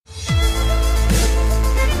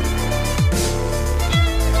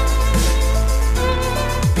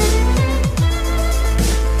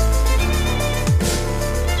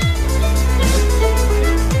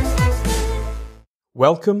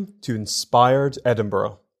Welcome to Inspired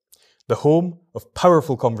Edinburgh, the home of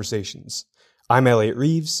powerful conversations. I'm Elliot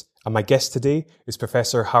Reeves, and my guest today is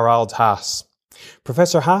Professor Harald Haas.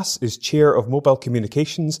 Professor Haas is Chair of Mobile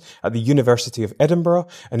Communications at the University of Edinburgh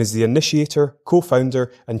and is the initiator,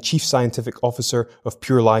 co-founder and Chief Scientific Officer of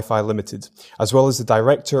Pure Li-Fi Limited, as well as the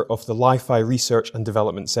Director of the Li-Fi Research and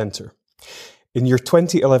Development Centre. In your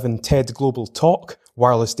 2011 TED Global Talk,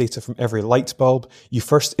 Wireless Data from Every Light Bulb, you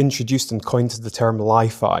first introduced and coined the term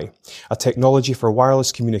Li-Fi, a technology for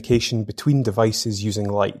wireless communication between devices using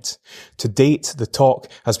light. To date, the talk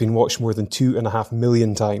has been watched more than 2.5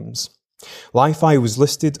 million times. Li-Fi was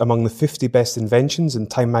listed among the 50 best inventions in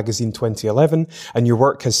Time magazine 2011, and your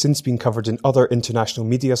work has since been covered in other international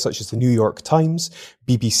media such as the New York Times,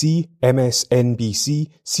 BBC, MSNBC,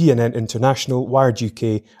 CNN International, Wired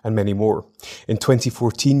UK, and many more. In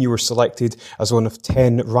 2014, you were selected as one of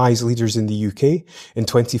 10 RISE leaders in the UK. In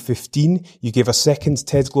 2015, you gave a second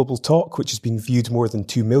TED Global Talk, which has been viewed more than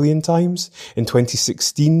 2 million times. In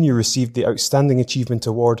 2016, you received the Outstanding Achievement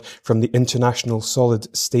Award from the International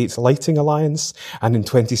Solid State Lighting Alliance, and in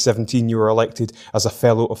 2017 you were elected as a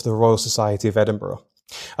Fellow of the Royal Society of Edinburgh.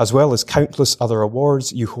 As well as countless other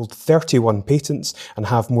awards, you hold 31 patents and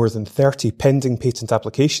have more than 30 pending patent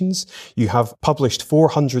applications. You have published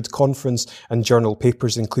 400 conference and journal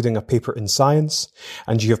papers, including a paper in Science,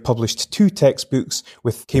 and you have published 2 textbooks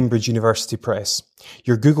with Cambridge University Press.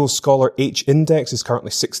 Your Google Scholar H index is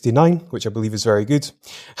currently 69, which I believe is very good,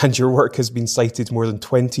 and your work has been cited more than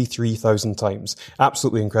 23,000 times.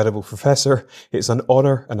 Absolutely incredible, Professor. It's an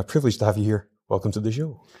honour and a privilege to have you here. Welcome to the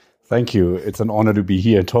show. Thank you. It's an honor to be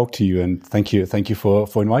here and talk to you. And thank you for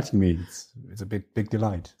inviting me. It's a big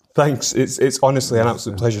delight. Thanks. It's honestly an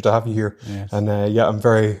absolute pleasure to have you here. Yes. And I'm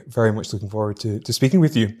very, very much looking forward to speaking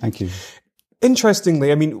with you. Thank you.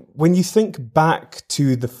 Interestingly, I mean, when you think back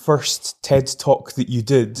to the first TED Talk that you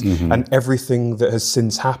did and everything that has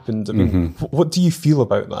since happened, I mean, what do you feel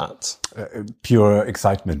about that? Pure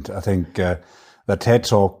excitement. I think the TED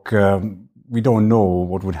Talk, we don't know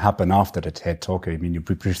what would happen after the TED Talk. I mean, you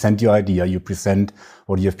present your idea, you present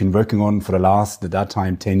what you have been working on for the last, at that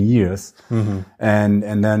time, 10 years. And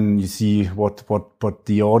then you see what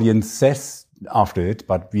the audience says after it.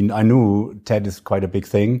 But I knew TED is quite a big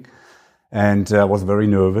thing. And I was very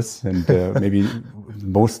nervous and maybe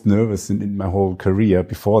most nervous in my whole career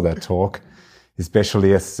before that talk,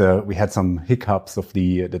 especially as we had some hiccups of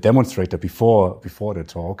the demonstrator before the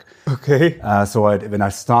talk. Okay. So when I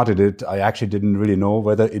started it, I actually didn't really know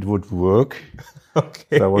whether it would work.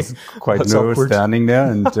 Okay. So I was quite nervous standing there.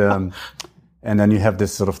 And then you have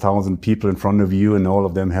this sort of 1,000 people in front of you, and all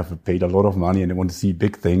of them have paid a lot of money and they want to see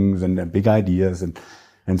big things and big ideas and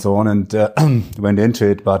so on, and went into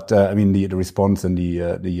it. But I mean, the response and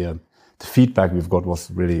the feedback we've got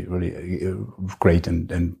was really, really great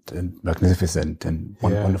and magnificent and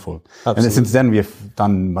wonderful. Absolutely. And since then, we have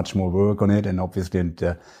done much more work on it, and obviously,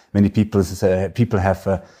 many people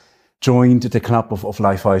have joined the club of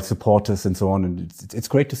Li-Fi supporters and so on, and it's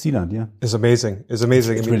great to see that. Yeah, it's amazing. It's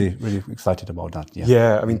amazing. It's really, really excited about that. Yeah.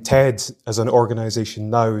 Yeah. I mean, TED as an organisation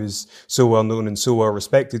now is so well known and so well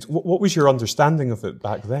respected. What was your understanding of it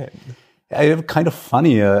back then? Kind of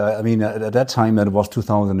funny. I mean, at that time, that was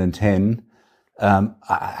 2010. I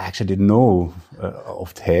actually didn't know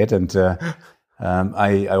of TED, and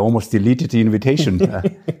I almost deleted the invitation.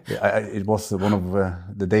 It was one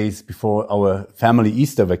of the days before our family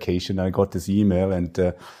Easter vacation. I got this email, and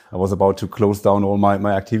I was about to close down all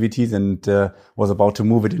my activities and was about to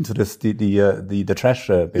move it into the trash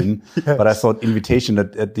bin. Yes. But I saw invitation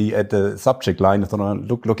at the subject line. I thought,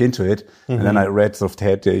 oh, look into it, and then I read sort of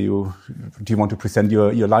TED. Do you want to present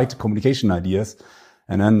your light communication ideas?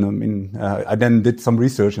 And then, I mean, I then did some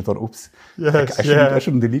research and thought, oops, yes, I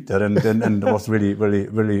shouldn't delete that. And was really, really,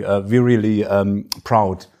 really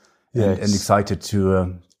proud and excited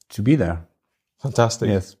to be there. Fantastic.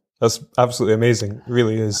 Yes. That's absolutely amazing. It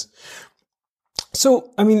really is.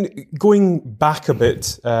 So, I mean, going back a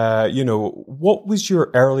bit, what was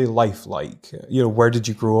your early life like? Where did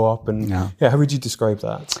you grow up? And how would you describe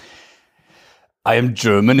that? I am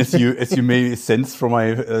German, as you may sense from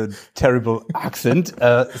my terrible accent.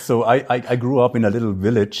 So I grew up in a little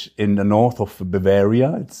village in the north of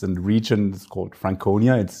Bavaria. It's in the region, it's called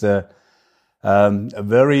Franconia. It's a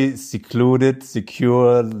very secluded,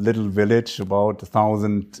 secure little village, about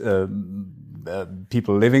 1,000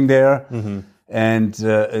 people living there, and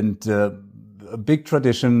a big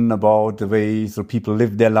tradition about the way so people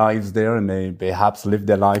live their lives there, and they perhaps live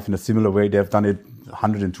their life in a similar way they have done it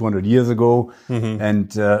 100 and 200 years ago,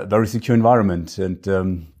 and very secure environment. And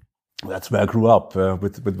that's where I grew up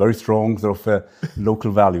with very strong sort of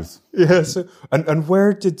local values. Yeah. So, and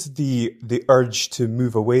where did the urge to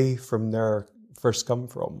move away from there first come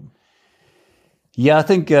from? Yeah, I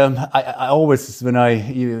think I always,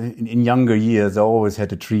 in younger years, I always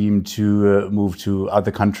had a dream to move to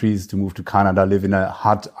other countries, to move to Canada, live in a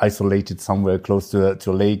hut, isolated somewhere close to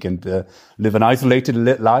a lake, and live an isolated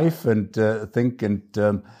life and think and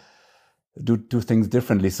do things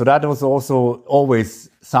differently. So that was also always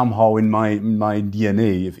somehow in my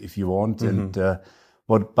DNA, if you want. Mm-hmm. And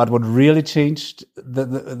what really changed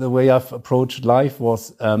the way I've approached life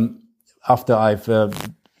was after I've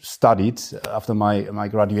studied, after my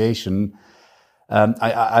graduation,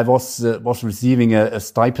 I was receiving a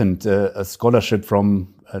stipend, a scholarship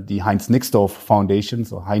from the Heinz Nixdorf Foundation.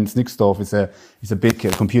 So Heinz Nixdorf is a big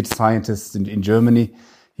computer scientist in Germany.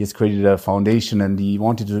 He has created a foundation, and he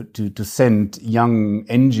wanted to send young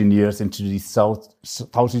engineers into the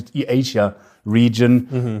Southeast Asia region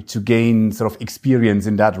mm-hmm. to gain sort of experience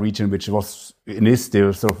in that region, which was and is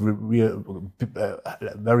still sort of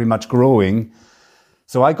very much growing.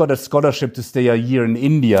 So I got a scholarship to stay a year in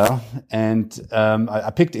India, and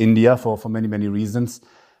I picked India for many, many reasons.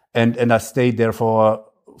 And I stayed there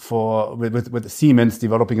with Siemens,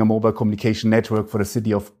 developing a mobile communication network for the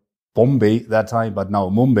city of Bombay that time, but now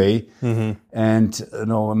Mumbai. Mm-hmm. And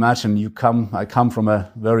imagine I come from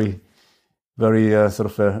a very, very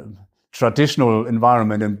sort of a traditional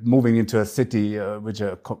environment and moving into a city which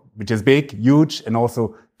is big, huge, and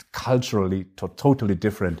also culturally totally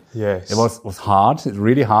different. Yes, it was hard,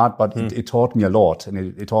 really hard, but it taught me a lot, and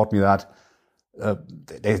it taught me that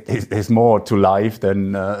there's more to life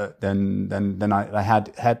than I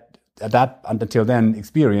had until then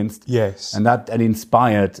experienced. Yes, and that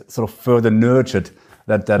inspired, sort of further nurtured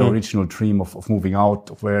that original dream of moving out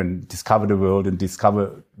of where and discover the world and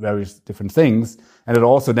discover various different things. And it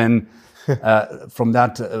also then from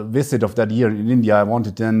that visit of that year in India, I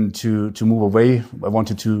wanted then to move away. I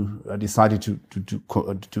decided to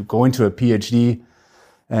go into a PhD,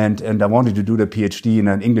 and I wanted to do the PhD in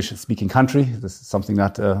an English-speaking country. This is something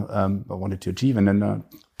that I wanted to achieve, and then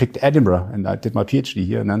picked Edinburgh, and I did my PhD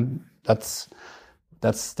here, and then that's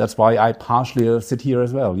why I partially sit here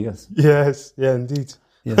as well. Yes. Yes. Yeah. Indeed.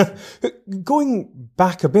 Yes. Going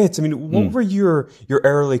back a bit, I mean, what were your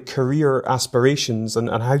early career aspirations, and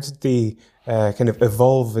how did they kind of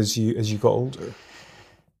evolve as you got older?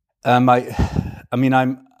 I'm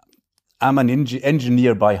an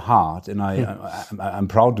engineer by heart, and I'm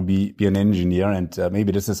proud to be an engineer, and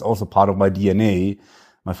maybe this is also part of my DNA.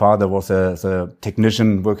 My father was a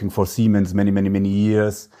technician working for Siemens many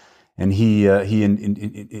years. And he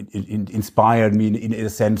inspired me in a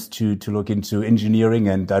sense to look into engineering.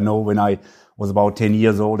 And I know when I was about 10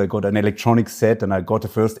 years old, I got an electronics set, and I got the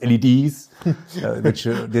first LEDs, which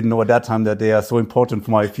didn't know at that time that they are so important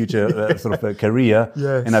for my future sort of career.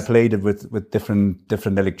 Yes. And I played it with different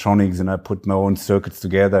electronics, and I put my own circuits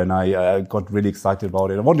together, and I got really excited about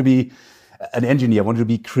it. I wanted to be an engineer, I wanted to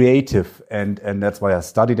be creative, and that's why I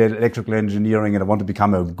studied electrical engineering, and I wanted to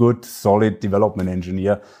become a good, solid development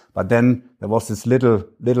engineer. But then there was this little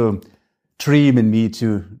dream in me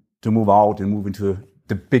to move out and move into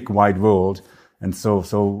the big wide world. And so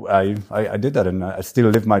I did that, and I still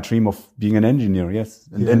live my dream of being an engineer, yes,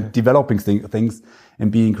 and developing things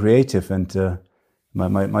and being creative. And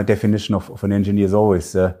my definition of an engineer is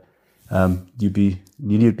always you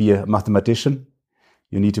need to be a mathematician,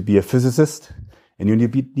 you need to be a physicist, and you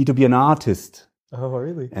need to be an artist. Oh,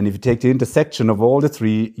 really? And if you take the intersection of all the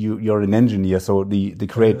three, you're an engineer. So the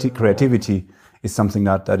creativity is something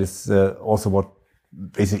that is also what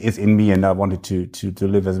basically is in me, and I wanted to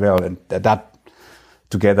live as well. And that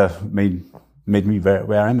together made me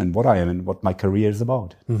where I am and what I am and what my career is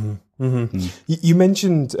about. Mm-hmm. Mm-hmm. You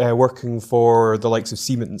mentioned working for the likes of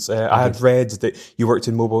Siemens. I had read that you worked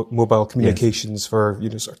in mobile communications for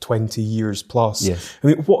sort of 20 years plus. Yes. I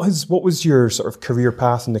mean, what was your sort of career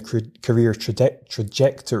path and the career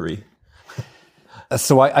trajectory?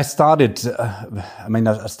 So I started.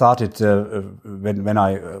 I started when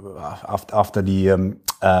I after the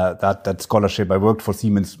that scholarship. I worked for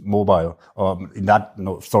Siemens Mobile. I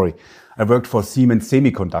worked for Siemens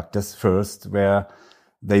Semiconductors first, where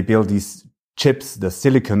they built these chips, the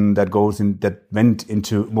silicon that went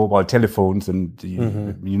into mobile telephones, and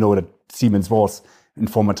you know that Siemens was in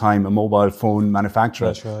former time a mobile phone manufacturer.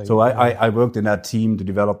 That's right. So I worked in that team to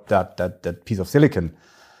develop that piece of silicon.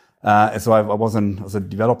 So I was a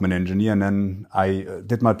development engineer, and then I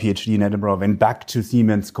did my PhD in Edinburgh, went back to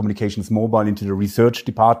Siemens Communications Mobile into the research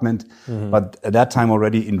department. But at that time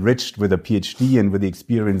already enriched with a PhD and with the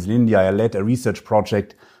experience in India, I led a research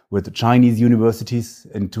project with the Chinese universities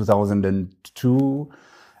in 2002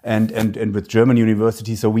 and with German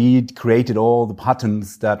universities. So we created all the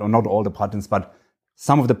patents or not all the patents, but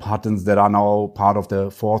some of the patents that are now part of the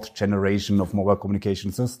 4th generation of mobile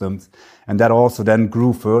communication systems. And that also then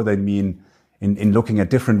grew further in looking at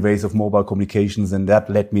different ways of mobile communications, and that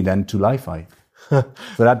led me then to Li-Fi.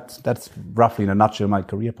 So that's roughly in a nutshell my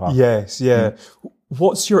career path. Yes, yeah.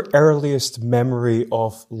 What's your earliest memory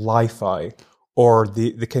of Li-Fi, or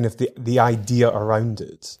the kind of the idea around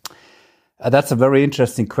it? That's a very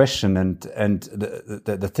interesting question, and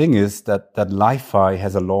the thing is that Li-Fi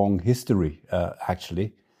has a long history.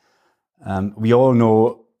 Actually, we all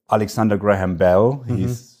know Alexander Graham Bell.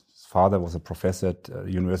 His father was a professor at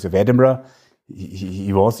the University of Edinburgh.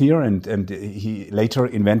 He was here, and he later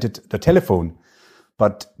invented the telephone.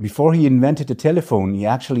 But before he invented the telephone, he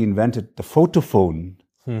actually invented the photophone.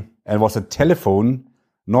 And it was a telephone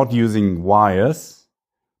not using wires,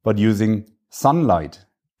 but using sunlight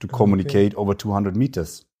to communicate over 200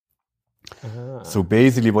 meters. So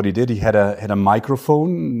basically what he did, he had a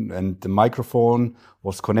microphone, and the microphone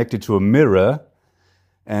was connected to a mirror,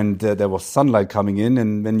 and there was sunlight coming in,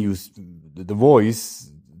 and when the voice,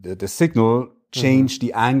 the signal changed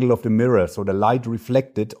the angle of the mirror, so the light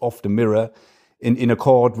reflected off the mirror in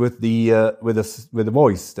accord with the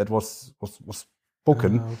voice that was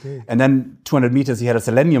spoken. And then 200 meters, he had a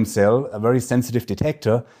selenium cell, a very sensitive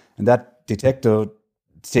detector, and that detector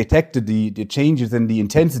detected the changes in the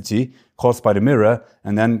intensity caused by the mirror,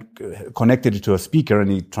 and then connected it to a speaker,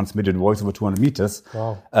 and he transmitted voice over 200 meters.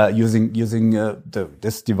 Using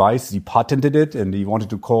this device. He patented it, and he wanted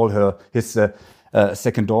to call his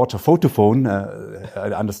second daughter Photophone.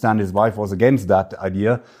 I understand his wife was against that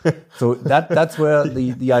idea. So that's where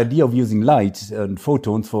the idea of using light and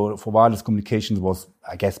photons for wireless communications was,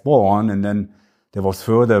 I guess, born. And then there was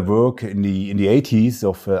further work in the 80s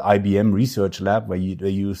of IBM Research Lab where they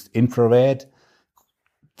used infrared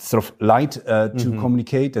sort of light to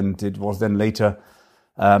communicate, and it was then later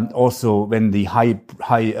also when the high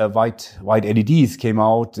white LEDs came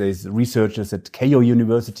out. There's researchers at Keio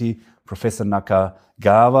University, Professor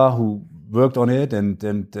Nakagawa, who worked on it, and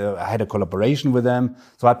I had a collaboration with them.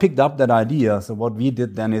 So I picked up that idea. So what we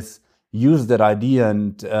did then is use that idea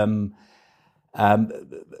and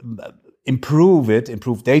improve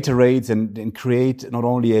data rates, and create not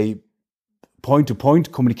only a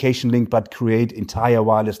point-to-point communication link, but create entire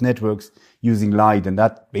wireless networks using light. And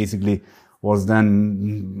that basically was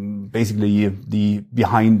then the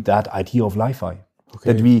behind that idea of Li-Fi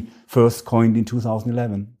that we first coined in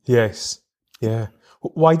 2011. Yes, yeah.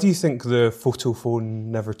 Why do you think the photophone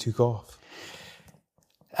never took off?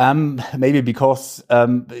 Maybe because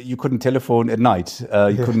you couldn't telephone at night.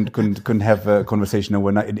 You couldn't have a conversation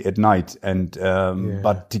overnight at night. And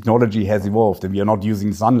but technology has evolved, and we are not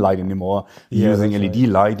using sunlight anymore. We're using LED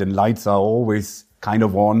light, and lights are always kind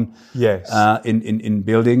of on. Yes. In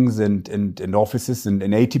buildings and offices, and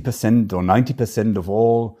 80% or 90% of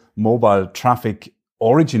all mobile traffic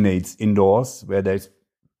originates indoors, where there's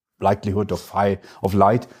likelihood of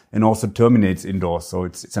light, and also terminates indoors. So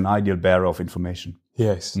it's an ideal bearer of information.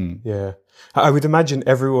 Yes, yeah. I would imagine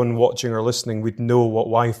everyone watching or listening would know what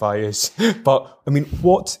Wi-Fi is. But, I mean,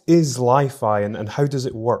 what is Li-Fi, and how does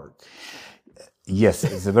it work? Yes,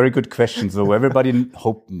 it's a very good question. So everybody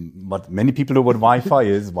but many people know what Wi-Fi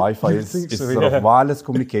is. Wi-Fi is sort of wireless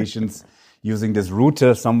communications using this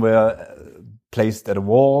router somewhere placed at a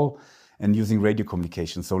wall, and using radio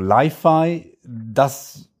communication. So Li-Fi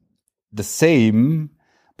does the same,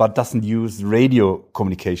 but doesn't use radio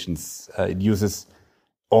communications. It uses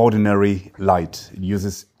ordinary light. It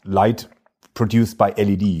uses light produced by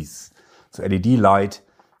LEDs. So LED light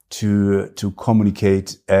to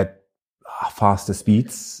communicate at faster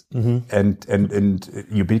speeds and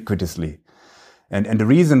ubiquitously. And the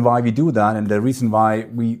reason why we do that, and the reason why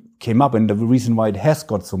we came up, and the reason why it has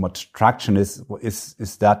got so much traction is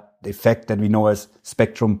that the effect that we know as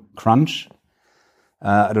spectrum crunch.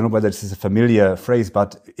 I don't know whether this is a familiar phrase,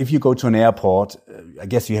 but if you go to an airport, I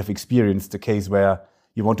guess you have experienced the case where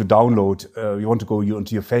you want to download, you want to go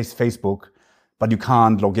onto your Facebook, but you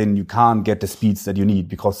can't log in, you can't get the speeds that you need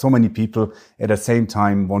because so many people at the same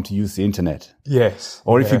time want to use the internet. Yes.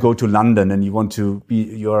 Or if you go to London and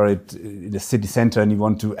you're at the city center and you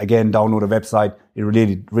want to again download a website, it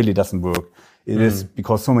really doesn't work. It is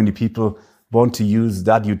because so many people want to use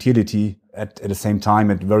that utility at the same time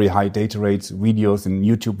at very high data rates, videos and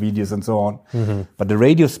YouTube videos and so on. But the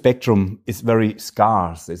radio spectrum is very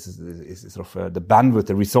scarce. It's sort of the bandwidth,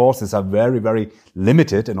 the resources are very, very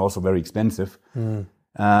limited and also very expensive.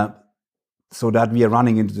 so that we are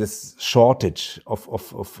running into this shortage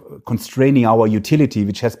of constraining our utility,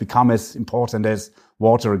 which has become as important as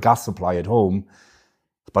water or gas supply at home.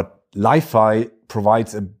 But Li-Fi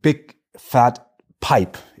provides a big fat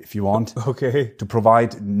pipe, if you want, to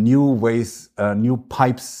provide new ways, new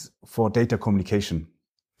pipes for data communication.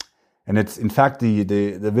 And it's, in fact, the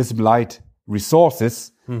visible light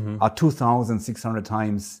resources are 2,600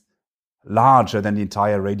 times larger than the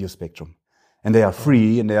entire radio spectrum. And they are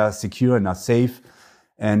free, and they are secure, and are safe.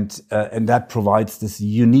 And that provides this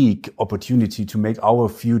unique opportunity to make our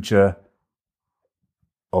future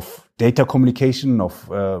of data communication,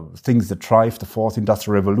 of things that drive the fourth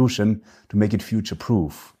industrial revolution, to make it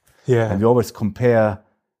future-proof. Yeah. And we always compare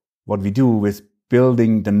what we do with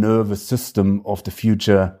building the nervous system of the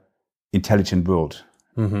future intelligent world,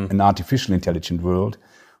 an artificial intelligent world,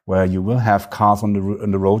 where you will have cars on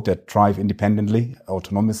the road that drive independently,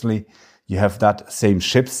 autonomously. You have that same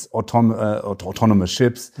ships, autonomous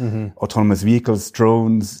ships, autonomous vehicles,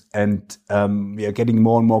 drones, and we are getting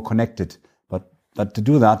more and more connected. But to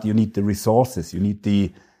do that, you need the resources. You need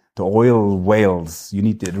the oil whales. You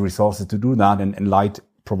need the resources to do that, and light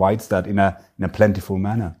provides that in a plentiful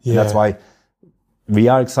manner. Yeah. That's why we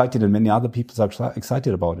are excited, and many other people are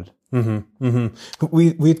excited about it.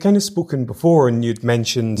 We had kind of spoken before, and you'd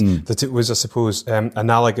mentioned that it was, I suppose,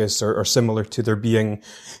 analogous or similar to there being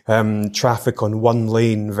traffic on one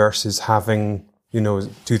lane versus having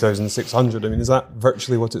 2,600. I mean, is that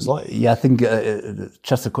virtually what it's like? Yeah, I think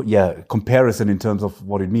just a comparison in terms of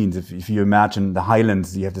what it means. If you imagine the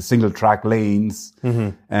Highlands, you have the single track lanes,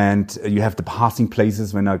 and you have the passing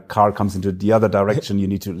places. When a car comes into the other direction, you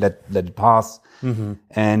need to let it pass.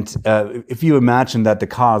 And if you imagine that the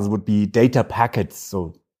cars would be data packets,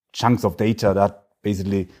 so chunks of data that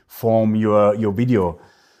basically form your video.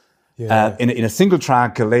 Yeah. In a single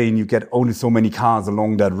track lane, you get only so many cars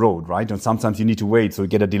along that road, right? And sometimes you need to wait, so you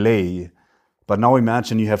get a delay. But now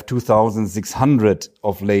imagine you have 2,600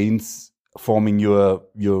 of lanes forming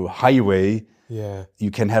your highway. Yeah. You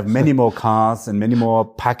can have many more cars and many more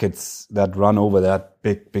packets that run over that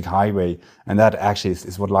big highway. And that actually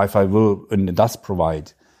is what Li-Fi will and does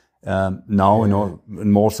provide now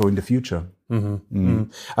and more so in the future. I mean,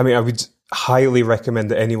 I would highly recommend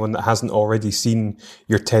that anyone that hasn't already seen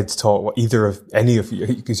your TED Talk, any of you,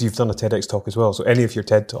 because you've done a TEDx talk as well, so any of your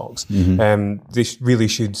TED Talks, they really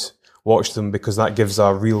should watch them, because that gives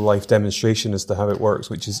a real life demonstration as to how it works,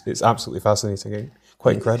 it's absolutely fascinating and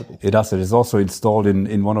quite incredible. It does. It is also installed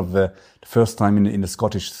in one of the first time in the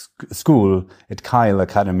Scottish school at Kyle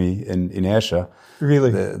Academy in Ayrshire.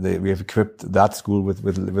 Really? We have equipped that school with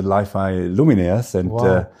Li-Fi luminaires, and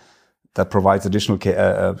wow. That provides additional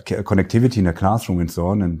connectivity in a classroom and so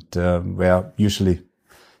on. And where usually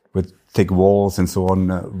with thick walls and so on,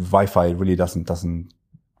 Wi-Fi really doesn't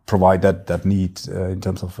provide that need in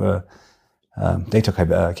terms of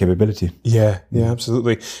data capability. Yeah,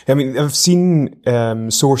 absolutely. I mean, I've seen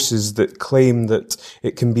sources that claim that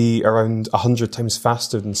it can be around 100 times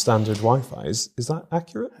faster than standard Wi-Fi. Is that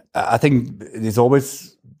accurate? I think there's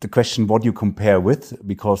always the question what you compare with,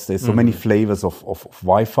 because there's so many flavors of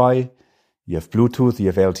Wi-Fi. You have Bluetooth, you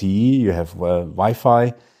have LTE, you have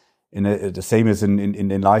Wi-Fi. The same as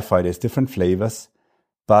in Li-Fi, there's different flavors.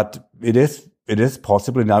 But it is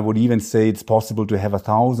possible, and I would even say it's possible to have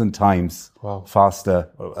 1,000 times faster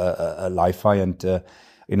Li-Fi. And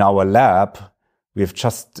in our lab, we have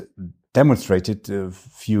just demonstrated a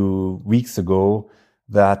few weeks ago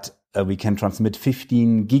that we can transmit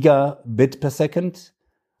 15 gigabit per second.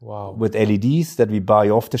 Wow. With LEDs that we buy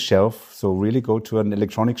off the shelf. So really go to an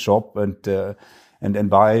electronic shop and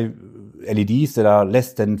buy LEDs that are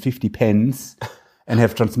less than 50 pence and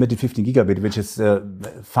have transmitted 15 gigabit, which is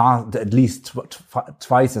at least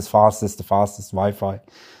twice as fast as the fastest Wi-Fi.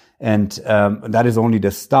 And that is only the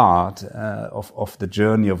start of the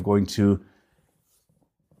journey of going to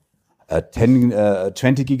 20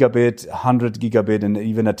 gigabit, 100 gigabit, and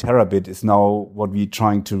even a terabit is now what we're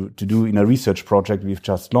trying to do in a research project we've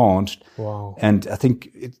just launched. Wow. And I think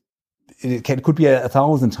it could be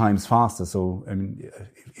 1,000 times faster. So, I mean,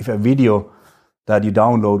 if a video that you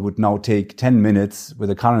download would now take 10 minutes with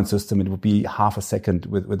the current system, it would be half a second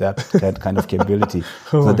with that kind of capability.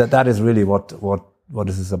 So that is really what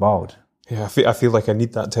this is about. Yeah, I feel like I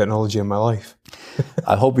need that technology in my life.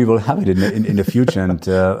 I hope we will have it in the future, and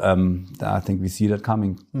I think we see that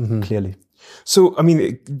coming clearly. So, I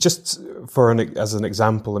mean, just as an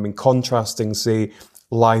example, I mean, contrasting, say,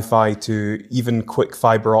 Li-Fi to even quick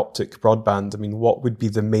fiber optic broadband, I mean, what would be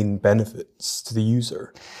the main benefits to the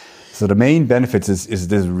user? So the main benefits is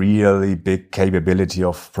this really big capability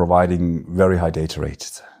of providing very high data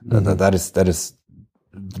rates. That is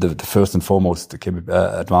the first and foremost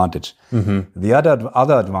advantage. The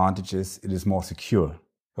other advantage is it is more secure.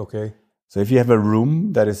 Okay. So if you have a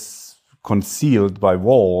room that is concealed by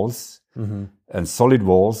walls and solid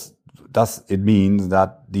walls, it means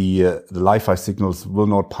that the Li-Fi signals will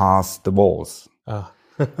not pass the walls.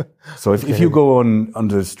 So if you go on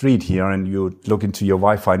the street here and you look into your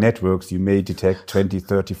Wi-Fi networks, you may detect 20,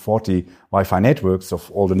 30, 40 Wi-Fi networks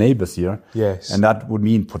of all the neighbors here. Yes. And that would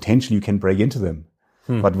mean potentially you can break into them.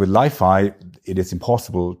 But with Li-Fi, it is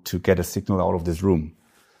impossible to get a signal out of this room.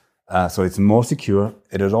 So it's more secure.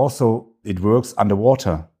 It works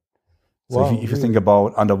underwater. So Wow, if you think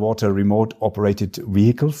about underwater remote operated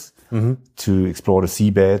vehicles to explore the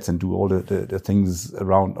seabeds and do all the things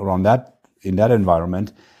around that, in that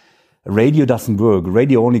environment, radio doesn't work.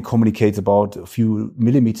 Radio only communicates about a few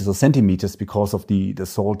millimeters or centimeters because of the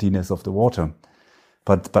saltiness of the water.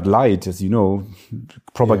 But light, as you know,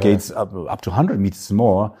 propagates up to 100 meters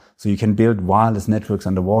more. So you can build wireless networks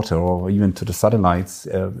underwater, or even to the satellites.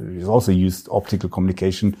 It's also used optical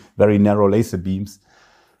communication, very narrow laser beams.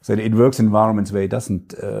 So it works in environments where it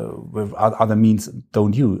doesn't, where other means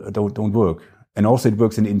don't work. And also it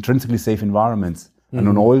works in intrinsically safe environments. And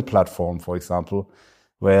an oil platform, for example,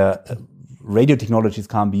 where radio technologies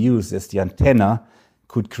can't be used, as the antenna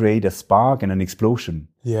could create a spark and an explosion.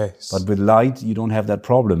 Yes. But with light, you don't have that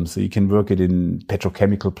problem. So you can work it in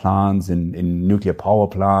petrochemical plants, in nuclear power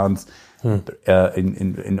plants,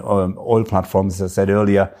 in oil platforms, as I said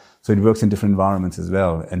earlier. So it works in different environments as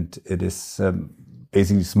well. And it is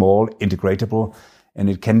basically small, integratable, and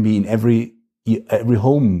it can be in every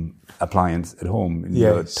home appliance at home, in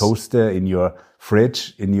your toaster, in your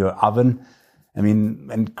fridge, in your oven. I mean,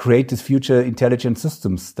 and create these future intelligent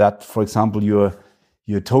systems that, for example, your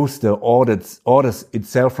toaster orders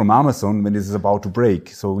itself from Amazon when it is about to break.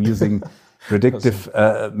 So using predictive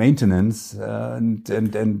maintenance and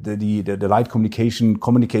the light communication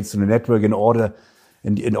communicates to the network in order,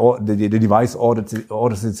 and the device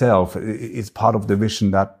orders itself. It's part of the vision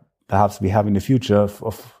that perhaps we have in the future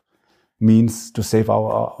of means to save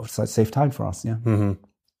time for us. Yeah. Mm-hmm.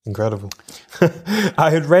 Incredible. I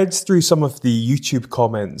had read through some of the YouTube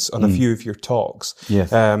comments on a few of your talks.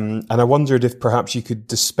 Yes. And I wondered if perhaps you could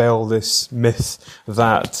dispel this myth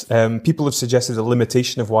that people have suggested a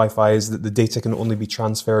limitation of Wi-Fi is that the data can only be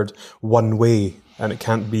transferred one way and it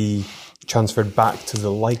can't be transferred back to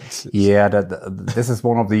the light. Yeah, this is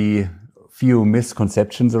one of the few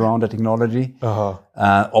misconceptions around the technology.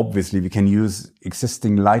 Obviously, we can use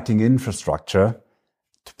existing lighting infrastructure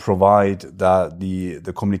to provide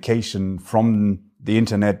the communication from the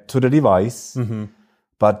internet to the device.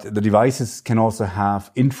 But the devices can also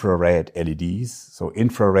have infrared LEDs. So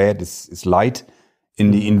infrared is light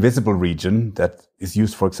in the invisible region that is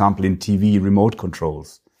used, for example, in TV remote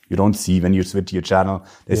controls. You don't see when you switch your channel,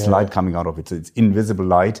 there's light coming out of it. So it's invisible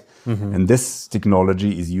light. And this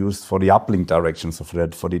technology is used for the uplink direction. So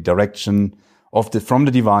for the direction of from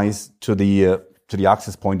the device to the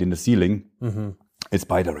access point in the ceiling. It's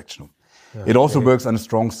bidirectional. It also works under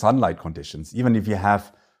strong sunlight conditions. Even if you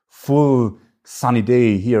have full sunny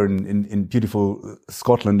day here in beautiful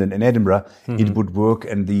Scotland and in Edinburgh, it would work,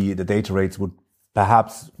 and the data rates would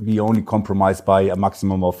perhaps be only compromised by a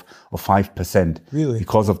maximum of 5%. Really?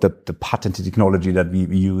 Because of the patented technology that we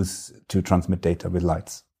use to transmit data with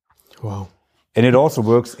lights. Wow. And it also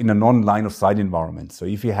works in a non-line of sight environment. So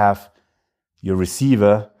if you have your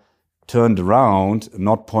receiver turned around,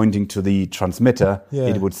 not pointing to the transmitter,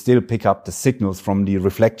 it would still pick up the signals from the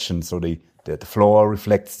reflection. So the floor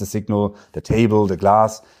reflects the signal, the table, the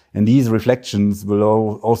glass, and these reflections will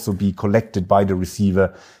also be collected by the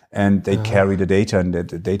receiver, and they carry the data, and the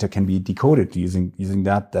data can be decoded using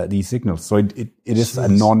these signals. So it is a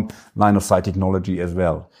non-line of sight technology as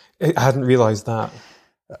well. I hadn't realized that.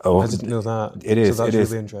 I didn't know that. It is. So that's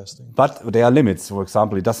really interesting. But there are limits. For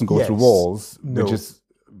example, it doesn't go through walls, which is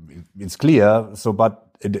it's clear. So, but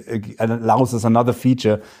it allows us another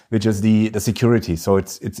feature, which is the security. So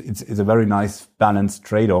it's a very nice balanced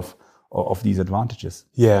trade-off of these advantages.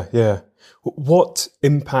 Yeah. What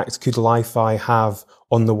impact could Li-Fi have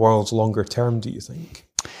on the world longer term, do you think?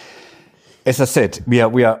 As I said, we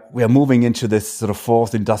are moving into this sort of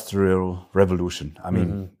fourth industrial revolution. I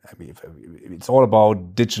mean, it's all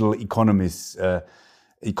about digital economies,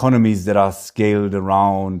 economies that are scaled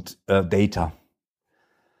around data.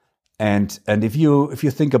 And if you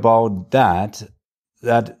think about that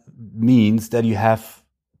means that you have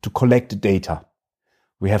to collect the data.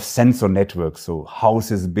 We have sensor networks, so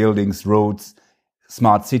houses, buildings, roads,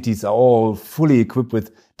 smart cities are all fully equipped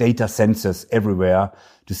with data sensors everywhere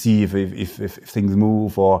to see if things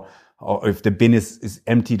move or if the bin is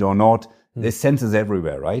emptied or not. There's sensors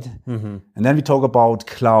everywhere, right? And then we talk about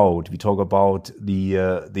cloud. We talk about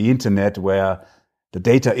the internet, where the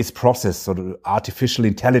data is processed. So the artificial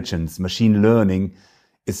intelligence, machine learning,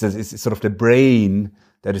 is sort of the brain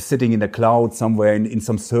that is sitting in the cloud somewhere in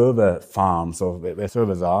some server farms or where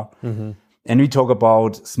servers are. And we talk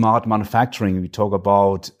about smart manufacturing. We talk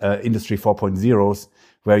about Industry 4.0s,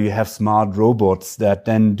 where you have smart robots that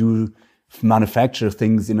then do manufacture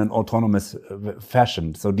things in an autonomous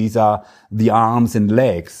fashion. So these are the arms and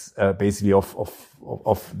legs, basically,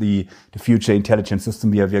 of the future intelligent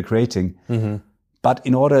system we are creating. But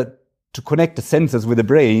in order to connect the sensors with the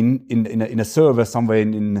brain in a server somewhere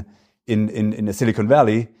in the Silicon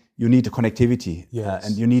Valley, you need the connectivity.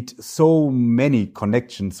 And you need so many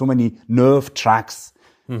connections, so many nerve tracks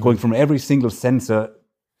going from every single sensor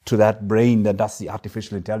to that brain that does the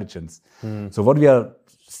artificial intelligence. So what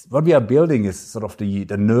we are building is sort of the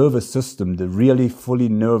nervous system, the really fully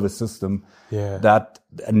nervous system that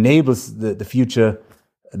enables the future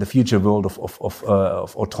world of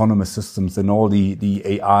autonomous systems and all the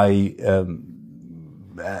AI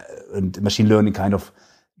and machine learning kind of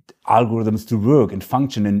algorithms to work and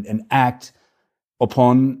function and act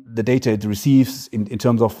upon the data it receives in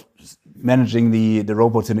terms of managing the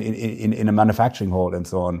robots in a manufacturing hall and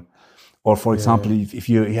so on. Or for example, if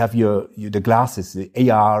you have the glasses,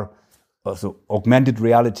 the AR, so augmented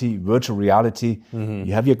reality, virtual reality,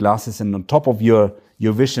 you have your glasses, and on top of your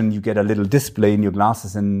vision, you get a little display in your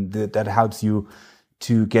glasses, and that helps you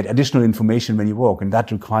to get additional information when you walk. And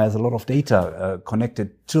that requires a lot of data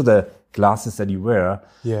connected to the glasses that you wear,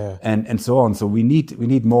 and so on. So we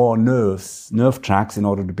need more nerve tracks in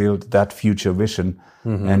order to build that future vision.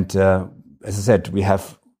 And as I said, we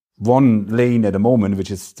have one lane at the moment,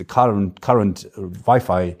 which is the current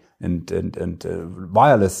Wi-Fi and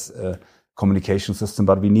wireless communication system,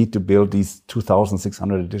 but we need to build these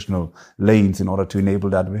 2,600 additional lanes in order to enable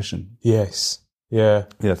that vision. Yes.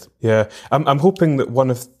 I'm hoping that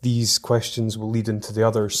one of these questions will lead into the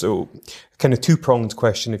other. So, kind of two-pronged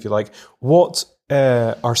question, if you like. What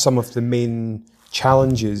are some of the main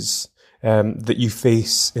challenges that you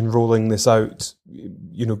face in rolling this out,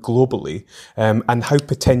 globally, and how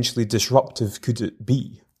potentially disruptive could it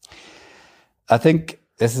be? I think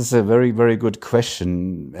this is a very, very good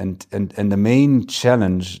question, and the main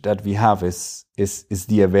challenge that we have is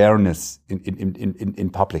the awareness in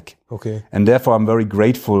public. Okay. And therefore, I'm very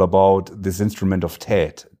grateful about this instrument of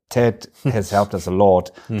TED. TED has helped us a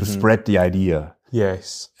lot to spread the idea.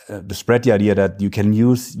 Yes. To spread the idea that you can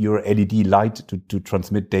use your LED light to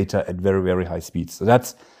transmit data at very, very high speeds. So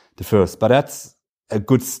that's the first. But that's a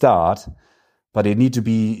good start. But it needs to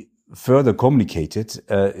be further communicated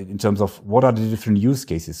in terms of what are the different use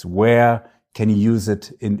cases, where can you use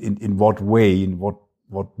it, in what way, in what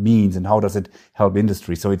means, and how does it help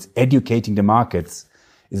industry. So it's educating the markets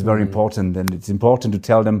is very important, and it's important to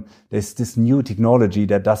tell them there's this new technology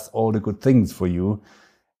that does all the good things for you,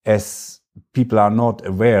 as people are not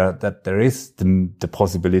aware that there is the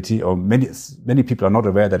possibility, or many people are not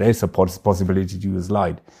aware that there is a possibility to use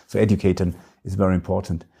light. So educating is very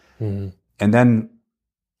important. And then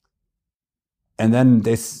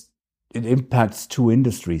it impacts two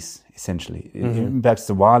industries, essentially. It impacts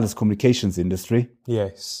the wireless communications industry.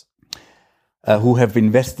 Yes. Who have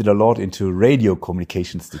invested a lot into radio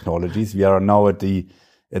communications technologies. We are now at the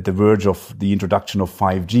verge of the introduction of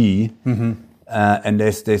 5G. And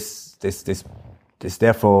there's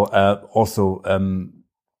therefore also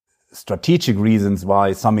strategic reasons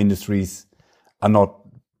why some industries are not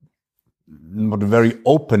very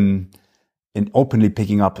openly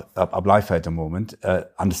picking up Wi-Fi at the moment,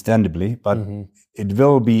 understandably, but it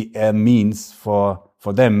will be a means for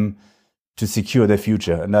them to secure their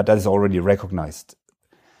future, and that is already recognized.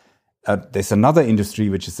 There's another industry,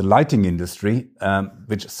 which is the lighting industry,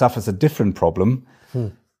 which suffers a different problem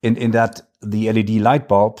in that the LED light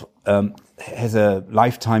bulb has a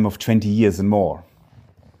lifetime of 20 years and more.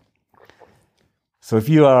 So if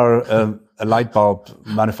you are a light bulb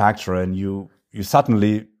manufacturer and you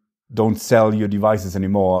suddenly don't sell your devices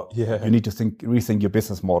anymore, you need to rethink your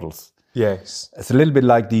business models. Yes. It's a little bit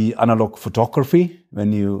like the analog photography,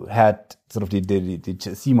 when you had sort of the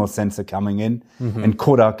CMOS sensor coming in, and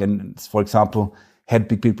Kodak, and for example, had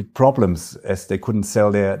big problems as they couldn't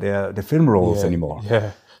sell their film rolls anymore.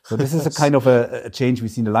 So this is a kind of a change we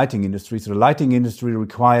see in the lighting industry. So the lighting industry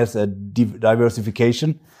requires a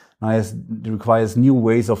diversification. It requires new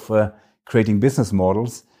ways of creating business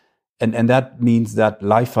models. And that means that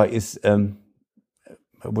Wi-Fi is, I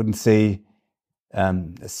wouldn't say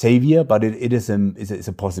a savior, but it is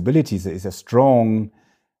a possibility. It's a strong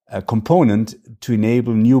component to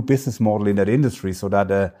enable new business model in that industry, so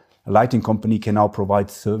that a lighting company can now provide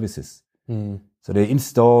services. So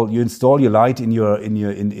you install your light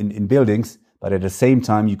in buildings, but at the same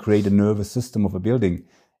time you create a nervous system of a building,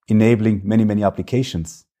 enabling many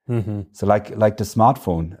applications. So like the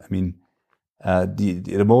smartphone. I mean,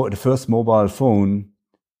 the first mobile phone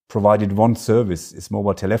provided one service, is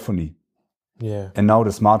mobile telephony. Yeah. And now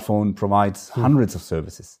the smartphone provides hundreds of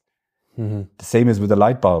services. The same as with the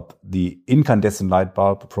light bulb. The incandescent light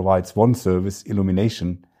bulb provides one service,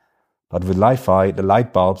 illumination. But with Li-Fi, the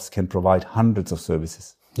light bulbs can provide hundreds of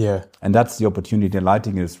services. Yeah. And that's the opportunity in the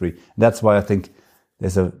lighting industry. And that's why I think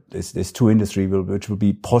there's two industries which will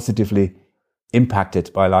be positively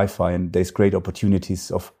impacted by Li-Fi. And there's great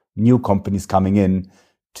opportunities of new companies coming in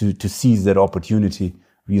to seize that opportunity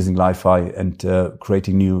using Li-Fi and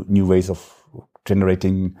creating new ways of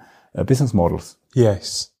generating business models.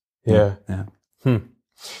 Yes. Yeah.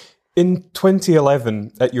 In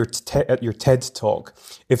 2011, at your TED talk,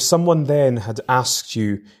 if someone then had asked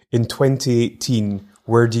you in 2018,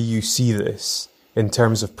 where do you see this in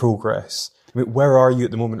terms of progress? I mean, where are you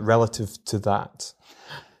at the moment relative to that?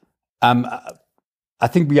 I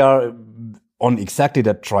think we are on exactly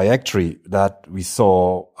that trajectory that we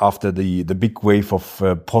saw after the big wave of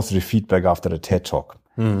positive feedback after the TED talk.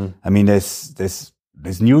 I mean,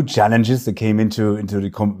 there's new challenges that came into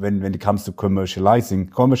when it comes to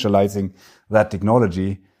commercializing that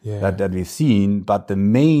technology that we've seen. But the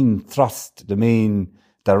main thrust, the main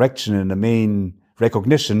direction, and the main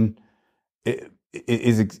recognition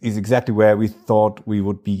is exactly where we thought we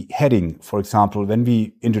would be heading. For example, when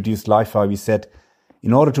we introduced Li-Fi, we said,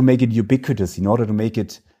 in order to make it ubiquitous, in order to make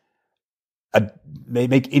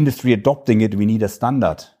industry adopting it, we need a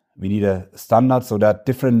standard. We need a standard so that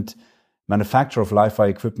different manufacturer of Li-Fi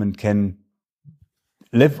equipment can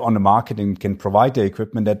live on the market and can provide the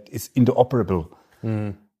equipment that is interoperable.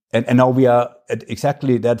 And now we are at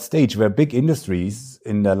exactly that stage where big industries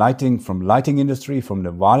in the lighting industry, from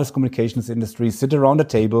the wireless communications industry, sit around the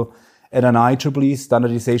table at an IEEE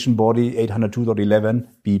standardization body 802.11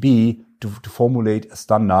 BB to formulate a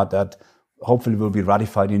standard that hopefully will be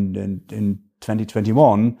ratified in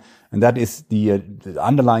 2021. And that is the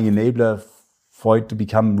underlying enabler for it to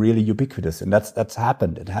become really ubiquitous. And that's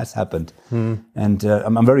happened. It has happened. And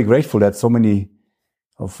I'm very grateful that so many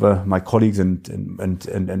of my colleagues and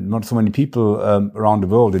not so many people around the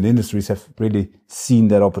world in industries have really seen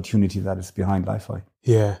that opportunity that is behind Li-Fi.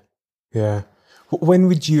 Yeah. When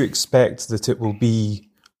would you expect that it will be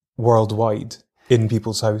worldwide in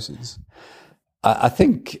people's houses? I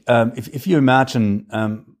think if you imagine,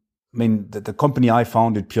 the company I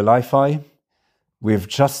founded, Pure Li-Fi, we've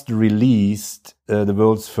just released the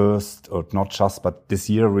world's first, or not just, but this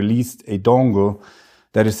year released a dongle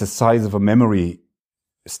that is the size of a memory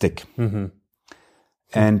stick.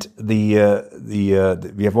 And we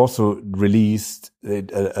have also released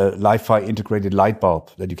a Li-Fi integrated light bulb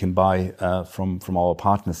that you can buy from our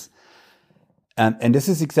partners. And this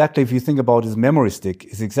is exactly, if you think about this memory stick,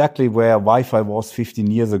 is exactly where Wi-Fi was 15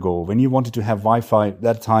 years ago. When you wanted to have Wi-Fi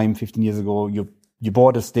that time, 15 years ago, you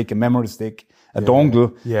bought a stick, a memory stick, a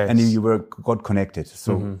dongle, and you got connected.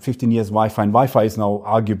 So 15 years Wi-Fi, and Wi-Fi is now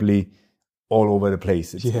arguably all over the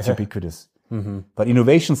place. It's ubiquitous. But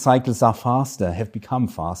innovation cycles have become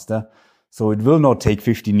faster. So it will not take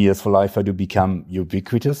 15 years for Li-Fi to become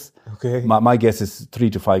ubiquitous. Okay. My guess is 3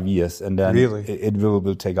 to 5 years, and then it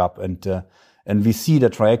will take up. And we see the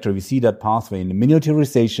trajectory, we see that pathway, and the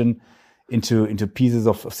miniaturization into pieces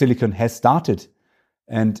of silicon has started.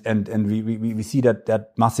 And we see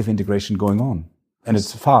that massive integration going on. And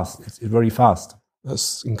it's fast. It's very fast.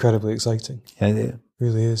 That's incredibly exciting. Yeah.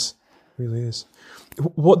 Really is.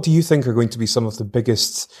 What do you think are going to be some of the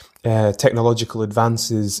biggest technological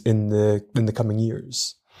advances in the coming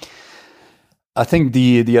years? I think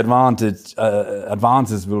the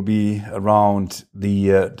advances will be around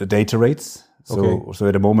the data rates. So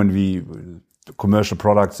at the moment, the commercial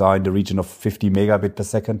products are in the region of 50 megabit per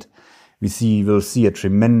second. We'll see a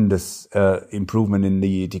tremendous improvement in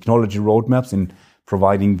the technology roadmaps in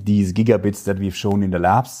providing these gigabits that we've shown in the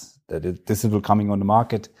labs. This will coming on the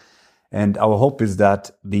market, and our hope is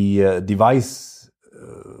that the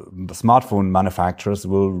smartphone manufacturers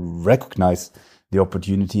will recognize the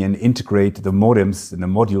opportunity and integrate the modems and the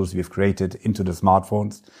modules we've created into the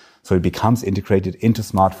smartphones, so it becomes integrated into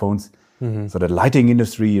smartphones. So the lighting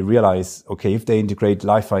industry realize, okay, if they integrate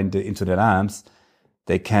Li-Fi into their lamps,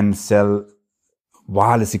 they can sell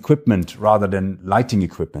wireless equipment rather than lighting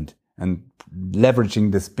equipment, and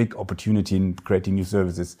leveraging this big opportunity in creating new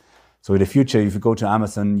services. So in the future, if you go to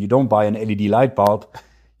Amazon, you don't buy an LED light bulb,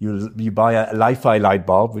 you buy a Li-Fi light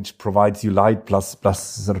bulb, which provides you light plus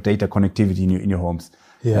sort of data connectivity in your homes.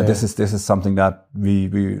 Yeah. This is something that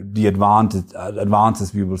the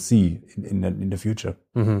advances we will see in the future.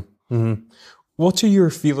 What are your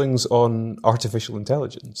feelings on artificial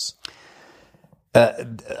intelligence?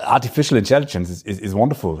 Artificial intelligence is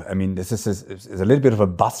wonderful. I mean, this is a little bit of a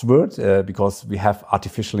buzzword because we have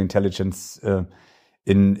artificial intelligence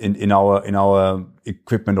in our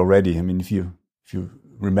equipment already. I mean, if you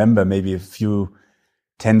remember, maybe a few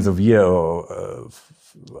tens of years or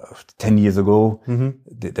 10 years ago,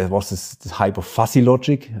 there was this hype of fuzzy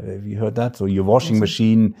logic. Have you heard that? So your washing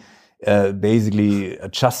machine basically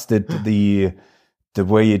adjusted the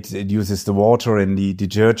way it uses the water and the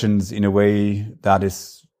detergents in a way that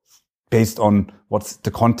is based on what's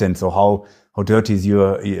the content. So how dirty is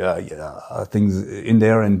your things in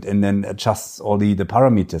there, and then adjusts all the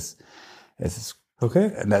parameters.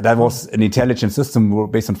 Okay. And that was an intelligent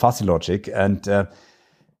system based on fuzzy logic, and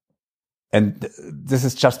this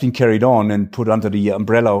has just been carried on and put under the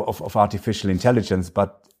umbrella of artificial intelligence.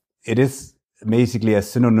 But it is basically a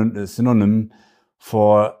synonym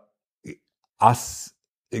for us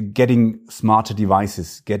getting smarter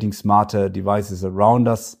devices around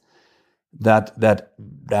us that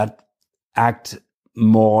act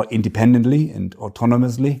more independently and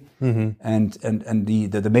autonomously. And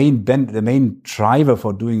the main driver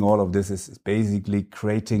for doing all of this is basically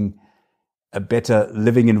creating a better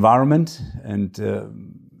living environment and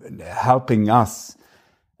helping us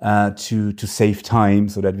to save time,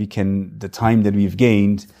 so that we can, the time that we've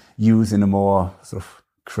gained, use in a more sort of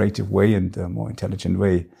creative way and a more intelligent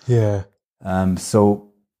way. Yeah.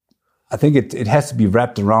 So I think it has to be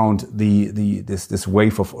wrapped around this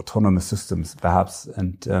wave of autonomous systems, perhaps,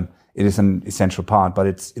 and it is an essential part. But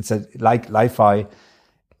it's like Li-Fi.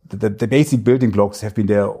 The basic building blocks have been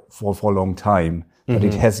there for a long time, but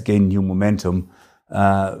it has gained new momentum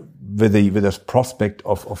with the prospect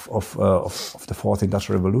of the fourth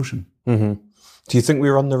industrial revolution. Do you think we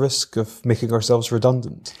run the risk of making ourselves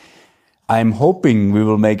redundant? I'm hoping we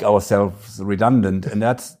will make ourselves redundant, and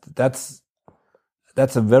that's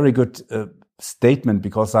a very good statement,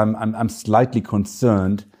 because I'm slightly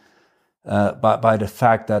concerned by the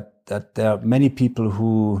fact that there are many people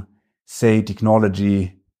who say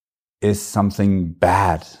technology is something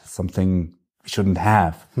bad, something we shouldn't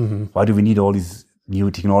have. Why do we need all these new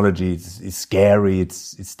technologies? It's scary,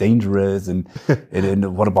 it's dangerous, and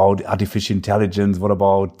what about artificial intelligence? What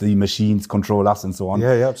about the machines control us and so on?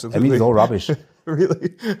 Yeah, absolutely. I mean, it's all rubbish.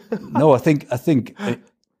 Really? No, I think.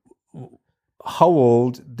 How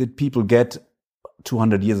old did people get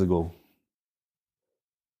 200 years ago?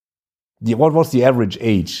 What was the average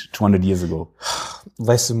age 200 years ago?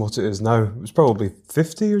 Less than what it is now. It was probably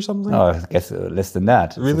 50 or something. Oh, I guess less than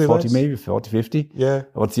that. Really? So 40 less? maybe, 40, 50? Yeah.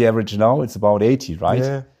 What's the average now? It's about 80, right?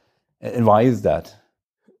 Yeah. And why is that?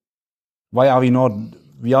 Why are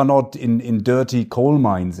we are not in dirty coal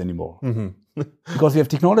mines anymore? Because we have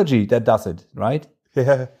technology that does it, right?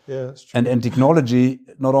 Yeah, that's true. And technology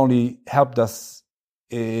not only helped us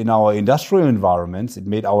in our industrial environments, it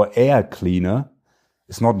made our air cleaner.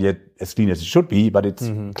 It's not yet as clean as it should be, but it's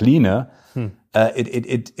cleaner.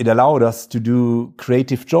 It allowed us to do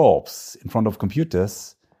creative jobs in front of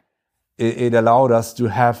computers. It allowed us to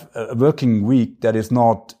have a working week that is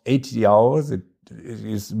not 80 hours. It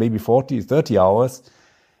is maybe 40, 30 hours.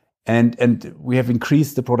 And we have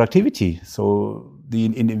increased the productivity. So the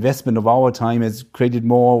investment of our time has created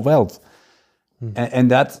more wealth.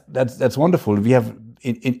 And that's wonderful. We have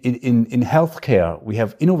in healthcare, we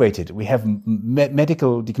have innovated. We have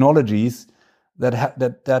medical technologies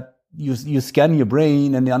that you scan your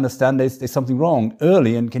brain and you understand there's something wrong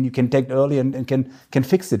early, and you can detect early and can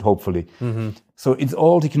fix it, hopefully. So it's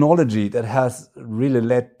all technology that has really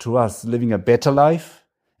led to us living a better life,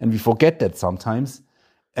 and we forget that sometimes,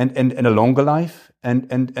 and a longer life, and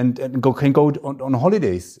can go on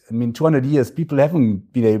holidays. I mean, 200 years, people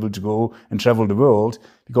haven't been able to go and travel the world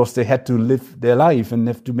because they had to live their life and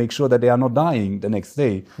have to make sure that they are not dying the next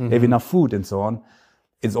day, have enough food and so on.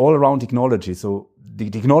 It's all around technology. So the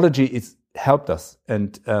technology is helped us,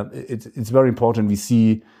 and it's very important. We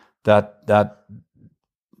see that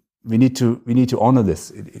we need to honor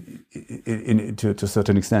this to a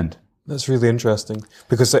certain extent. That's really interesting,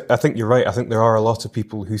 because I think you're right. I think there are a lot of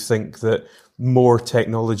people who think that more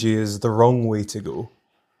technology is the wrong way to go.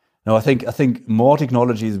 No, I think more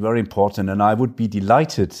technology is very important, and I would be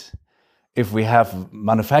delighted if we have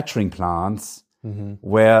manufacturing plants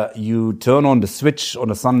where you turn on the switch on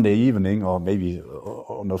a Sunday evening, or maybe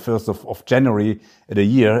on the 1st of January in a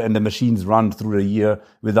year, and the machines run through the year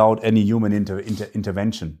without any human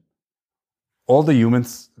intervention. All the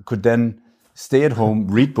humans could then stay at home,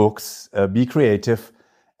 read books, be creative,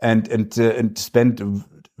 and spend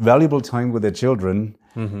valuable time with their children,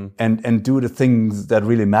 and do the things that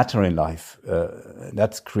really matter in life.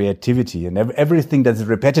 That's creativity, and everything that's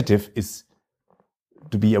repetitive is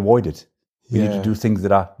to be avoided. We need to do things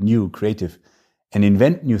that are new, creative, and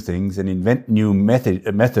invent new things and invent new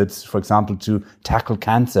methods, for example, to tackle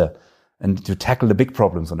cancer and to tackle the big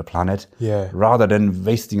problems on the planet, rather than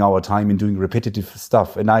wasting our time in doing repetitive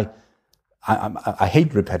stuff. And I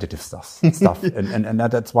hate repetitive stuff, and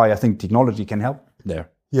that's why I think technology can help there.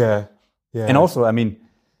 Yeah. And also, I mean,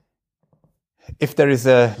 if there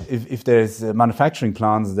is manufacturing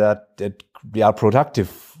plants that they are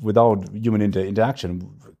productive without human interaction,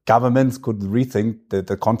 governments could rethink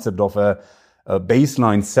the concept of a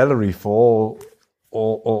baseline salary for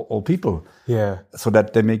all people. Yeah. So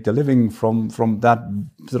that they make their living from that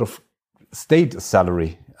sort of state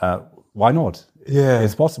salary. Why not? Yeah.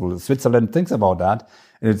 It's possible. Switzerland thinks about that.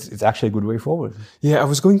 And it's actually a good way forward. Yeah, I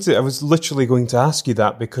was literally going to ask you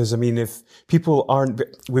that, because I mean, if people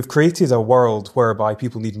we've created a world whereby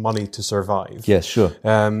people need money to survive. Yes, sure.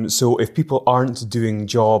 So if people aren't doing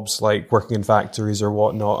jobs like working in factories or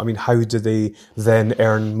whatnot, I mean, how do they then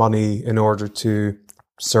earn money in order to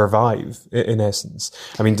survive, in essence?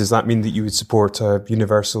 I mean, does that mean that you would support a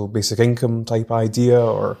universal basic income type idea,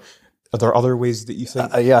 or are there other ways that you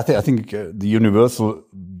think? I think the universal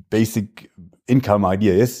basic income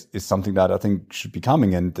idea is something that I think should be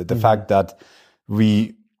coming, and the fact that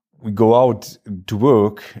we go out to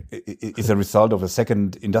work is a result of a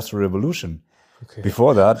second industrial revolution. Okay.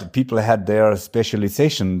 Before that, people had their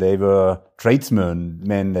specialization. They were tradesmen,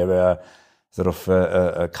 they were sort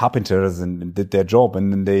of carpenters and did their job,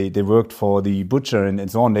 and then they worked for the butcher and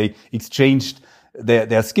so on. They exchanged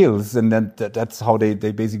their skills, and then that's how they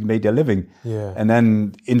basically made their living. Yeah. And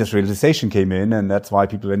then industrialization came in, and that's why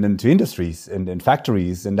people went into industries and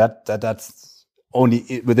factories, and that's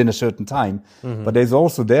only within a certain time. But there's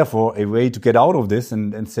also therefore a way to get out of this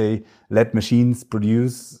and say, let machines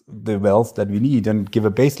produce the wealth that we need and give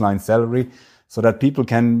a baseline salary so that people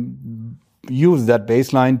can use that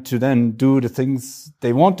baseline to then do the things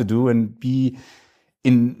they want to do and be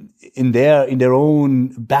in their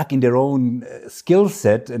own skill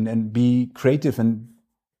set and be creative and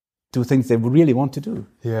do things they really want to do.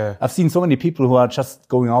 Yeah. I've seen so many people who are just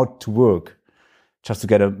going out to work just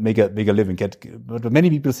to make a living. But many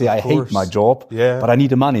people say, I hate my job, but I need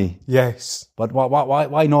the money. Yes. But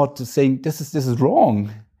why not saying this is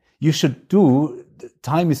wrong? You should do.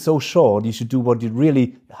 Time is so short. You should do what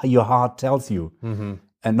your heart tells you.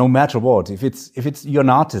 And no matter what, if it's you're an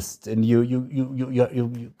artist and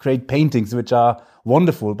you create paintings which are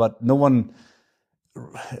wonderful, but you're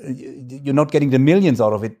not getting the millions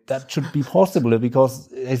out of it. That should be possible, because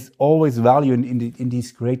there's always value in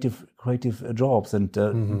these creative jobs, and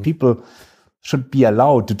people should be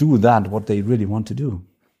allowed to do what they really want to do.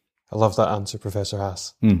 I love that answer, Professor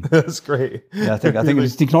Haas. That's great. Yeah, I think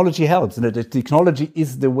technology helps, and the technology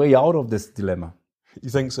is the way out of this dilemma.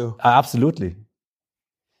 You think so? Absolutely.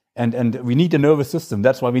 And we need a nervous system.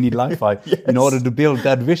 That's why we need Li-Fi in order to build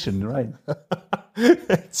that vision, right?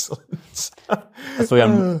 Excellent. So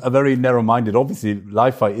I'm very narrow-minded. Obviously,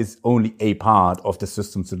 Li-Fi is only a part of the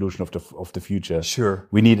system solution of the future. Sure.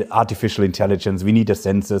 We need artificial intelligence. We need the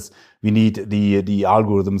sensors. We need the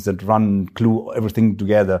algorithms that glue everything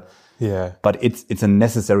together. Yeah. But it's a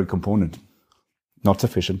necessary component. Not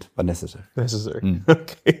sufficient, but necessary.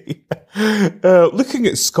 Okay. Looking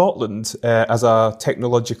at Scotland as a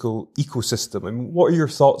technological ecosystem, I mean, what are your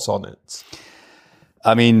thoughts on it?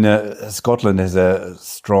 I mean, Scotland has a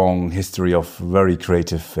strong history of very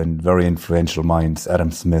creative and very influential minds.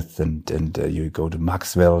 Adam Smith and you go to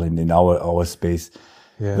Maxwell in our space,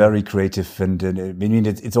 very creative. And I mean,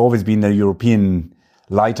 it's always been a European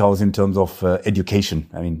lighthouse in terms of education.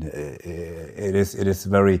 I mean, it is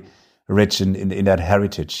very rich in that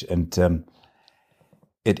heritage, and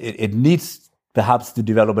it needs perhaps to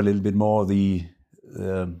develop a little bit more the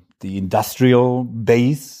industrial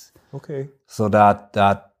base. Okay. So that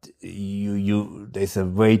there's a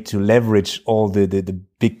way to leverage all the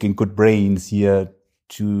big and good brains here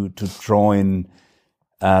to draw in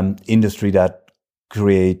industry that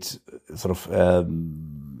create sort of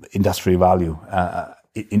industrial value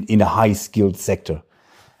in a high skilled sector.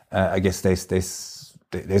 I guess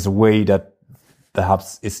there's a way that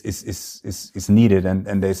perhaps is needed,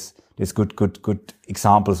 and there's good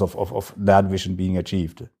examples of that vision being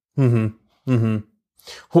achieved.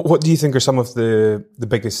 What do you think are some of the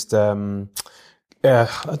biggest I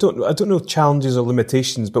don't know challenges or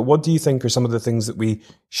limitations, but what do you think are some of the things that we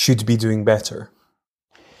should be doing better?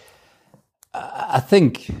 I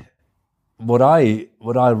think what I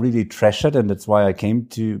really treasured, and that's why I came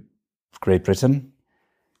to Great Britain,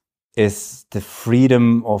 is the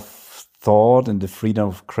freedom of thought and the freedom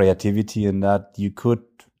of creativity, and that you could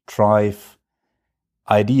drive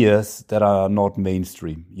ideas that are not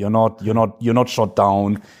mainstream. You're not shot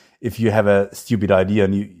down if you have a stupid idea,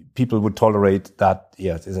 and people would tolerate that.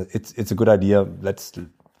 Yes, it's a good idea. Let's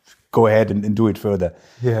go ahead and do it further.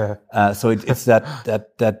 Yeah. So it's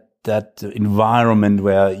that environment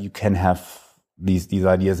where you can have these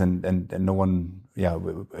ideas and no one,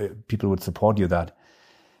 people would support you. That's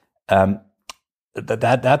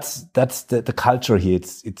the culture here.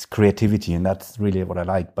 It's creativity, and that's really what I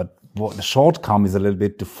like. But what the shortcome is a little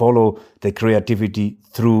bit to follow the creativity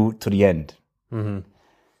through to the end. Mm-hmm.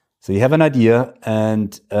 So you have an idea,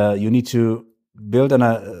 and you need to build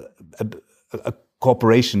a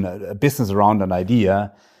corporation, a business around an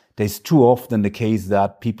idea. There's too often the case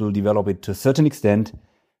that people develop it to a certain extent,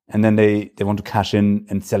 and then they want to cash in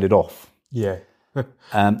and sell it off. Yeah.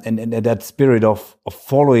 And that spirit of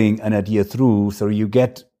following an idea through, so you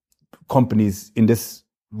get companies in this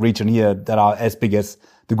region here that are as big as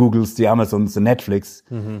the Googles, the Amazons, the Netflix.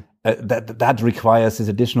 Mm-hmm. That requires this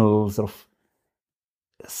additional sort of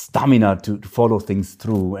stamina to follow things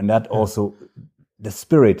through, and that also the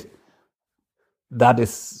spirit. That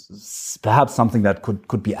is perhaps something that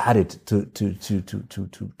could be added to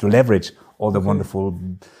leverage all the wonderful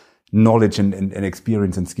knowledge and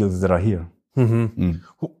experience and skills that are here. Mm-hmm. Mm.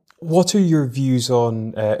 What are your views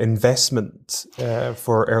on investment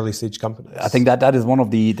for early stage companies? I think that is one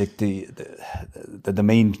of the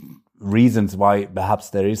main reasons why perhaps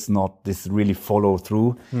there is not this really follow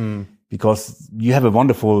through. Because you have a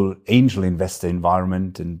wonderful angel investor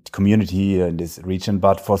environment and community in this region,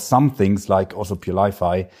 but for some things like also Pure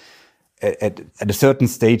Li-Fi, at a certain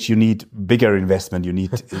stage you need bigger investment. You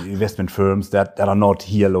need investment firms that are not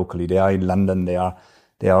here locally. They are in London. They are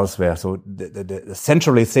elsewhere. So the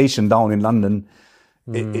centralization down in London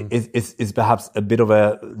is perhaps a bit of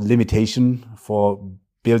a limitation for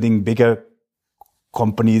building bigger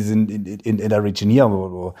companies in a region here,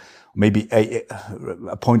 or maybe a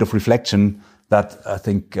point of reflection that I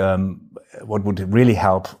think what would really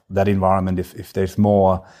help that environment if there's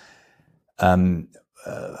more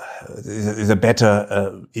is a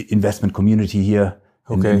better investment community here,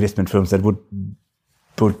 investment firms that would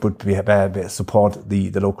support the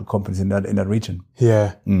local companies in that region.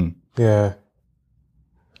 Yeah. Yeah.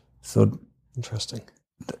 So interesting.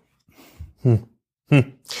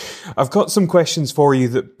 I've got some questions for you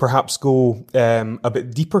that perhaps go a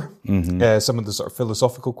bit deeper, some of the sort of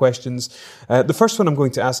philosophical questions. The first one I'm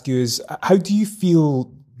going to ask you is, how do you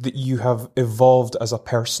feel that you have evolved as a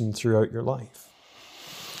person throughout your life?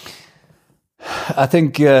 I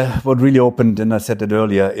think what really opened, and I said that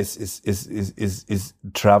earlier, is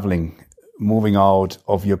traveling, moving out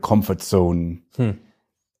of your comfort zone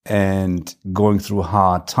and going through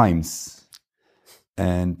hard times.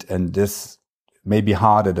 And this may be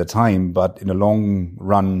hard at a time, but in the long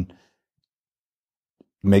run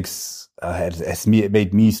has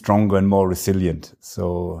made me stronger and more resilient.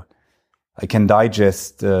 So I can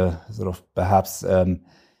digest sort of perhaps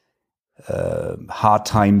hard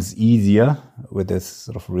times easier with this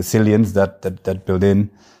sort of resilience that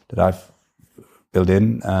I've built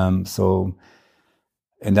in. So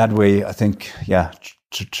in that way, I think,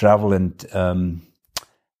 to travel and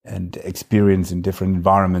experience in different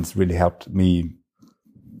environments really helped me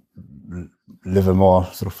live a more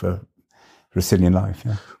sort of a resilient life.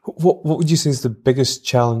 Yeah. What would you say is the biggest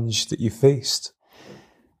challenge that you faced?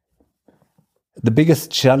 The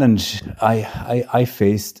biggest challenge I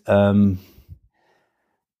faced,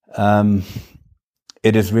 it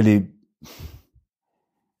is really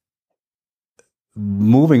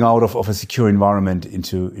moving out of a secure environment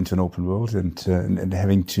into an open world and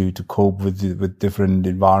having to cope with different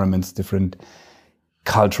environments, different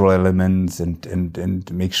cultural elements,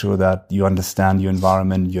 and make sure that you understand your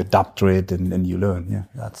environment, you adapt to it, and you learn. Yeah,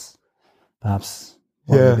 that's perhaps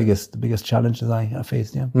one of the biggest challenges I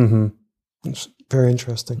faced. Yeah. Mm-hmm. It's very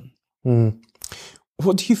interesting.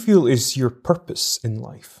 What do you feel is your purpose in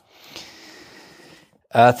life?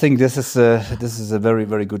 I think this is a very,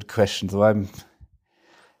 very good question. So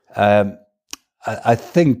I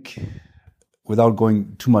think, without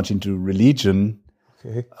going too much into religion,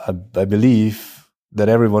 I believe that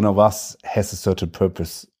every one of us has a certain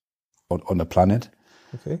purpose on the planet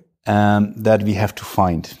that we have to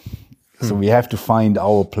find. So we have to find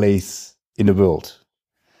our place in the world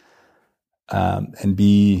and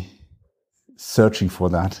be searching for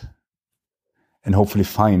that, and hopefully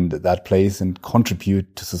find that place and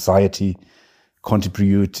contribute to society,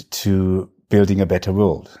 contribute to building a better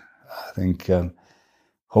world. I think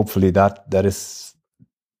hopefully that is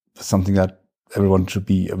something that everyone should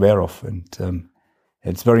be aware of, and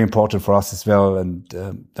it's very important for us as well, and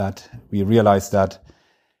that we realize that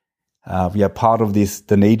we are part of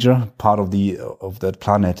the nature, part of that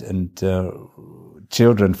planet, and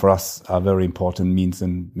children for us are very important means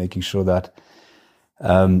in making sure that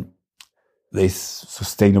there's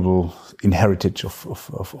sustainable inheritance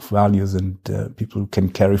of values, and people can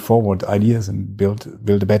carry forward ideas and build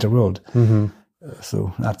a better world. Mm-hmm.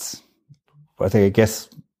 So that's, I think, I guess,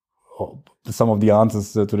 some of the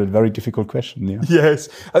answers to that very difficult question. Yeah. Yes,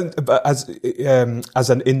 but as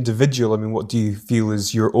an individual, I mean, what do you feel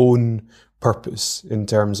is your own purpose in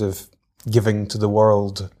terms of giving to the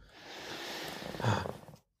world?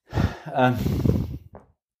 I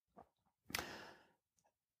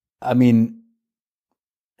mean,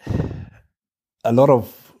 a lot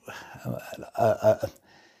of,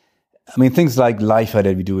 things like LIFI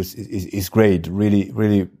that we do is great. Really,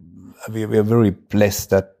 really, we are very blessed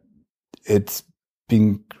that it's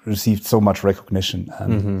being received so much recognition,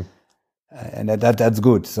 and that's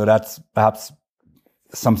good. So that's perhaps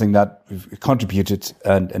something that we've contributed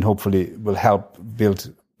and hopefully will help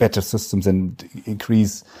build better systems and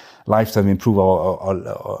increase lifetime, improve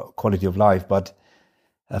our quality of life. But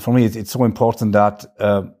for me, it's so important that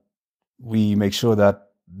we make sure that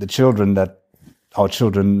our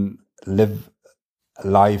children live a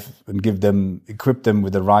life and equip them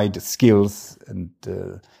with the right skills and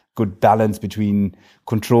good balance between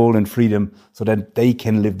control and freedom, so that they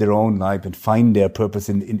can live their own life and find their purpose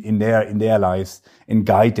in their lives, and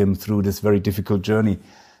guide them through this very difficult journey,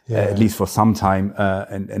 at least for some time,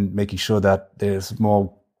 and making sure that there's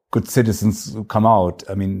more good citizens who come out.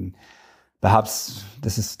 I mean, perhaps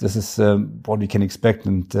this is what we can expect,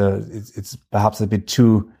 and it's perhaps a bit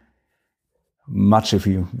too much if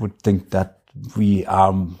you would think that we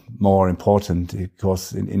are more important,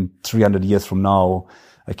 because in 300 years from now,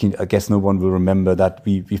 I guess no one will remember that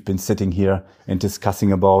we've been sitting here and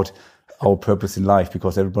discussing about our purpose in life,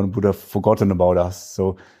 because everyone would have forgotten about us.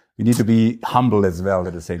 So we need to be humble as well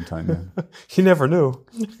at the same time. Yeah. You never know.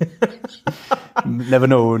 Never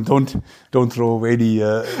know. And don't throw away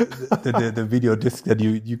the video disc that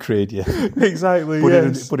you create. Yeah, exactly.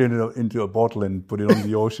 Put it into a bottle and put it on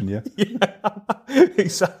the ocean. Yeah, yeah,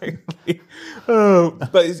 exactly. Oh,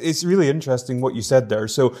 but it's really interesting what you said there.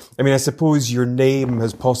 So, I mean, I suppose your name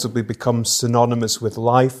has possibly become synonymous with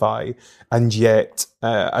LIFI, and yet,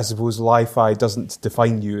 I suppose LIFI doesn't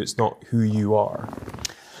define you. It's not who you are.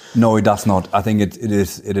 No, it does not. I think it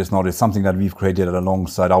is not. It's something that we've created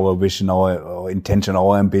alongside our vision, our intention,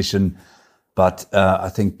 our ambition. But I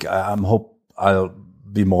think I hope I'll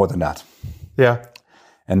be more than that. Yeah.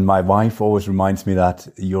 And my wife always reminds me that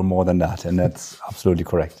you're more than that, and that's absolutely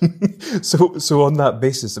correct. So on that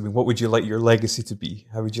basis, I mean, what would you like your legacy to be?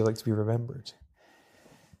 How would you like to be remembered?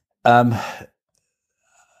 I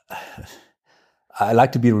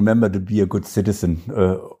like to be remembered to be a good citizen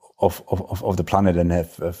of the planet, and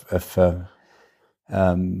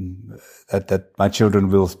that my children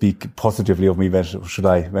will speak positively of me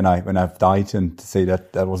when I've died, and say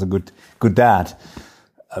that was a good dad.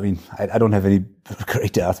 I mean, I don't have any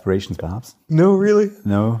greater aspirations, perhaps. No, really?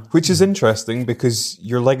 No. Which is interesting, because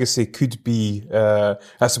your legacy could be,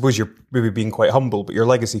 I suppose you're maybe being quite humble, but your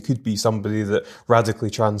legacy could be somebody that radically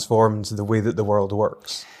transformed the way that the world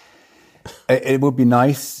works. It would be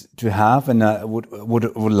nice to have, and I would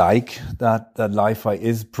like that LIFI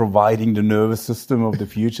is providing the nervous system of the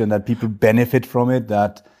future, and that people benefit from it,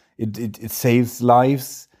 that it saves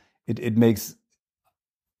lives, it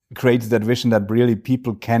creates that vision that really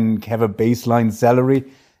people can have a baseline salary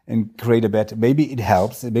and create a better. Maybe it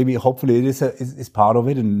helps. Maybe hopefully it is part of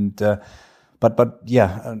it, and but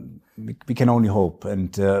yeah, we can only hope.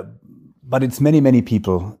 And but it's many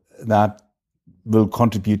people that will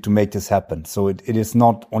contribute to make this happen. So it is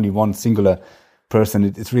not only one singular person.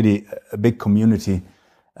 It's really a big community,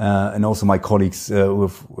 and also my colleagues who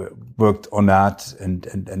have worked on that,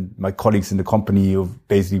 and my colleagues in the company who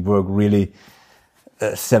basically work really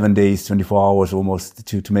 7 days, 24 hours almost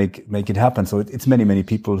to make it happen. So it's many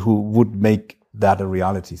people who would make that a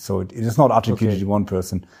reality. So it is not attributed to one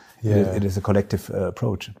person. Yeah. It is a collective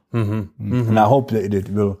approach. Mm-hmm. Mm-hmm. And I hope that it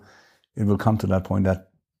will come to that point that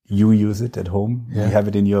you use it at home. Yeah. You have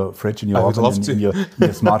it in your fridge, in your oven, in your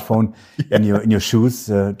smartphone, yeah. in your shoes,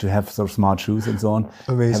 to have sort of smart shoes and so on.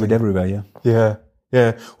 Amazing. Have it everywhere, yeah. Yeah,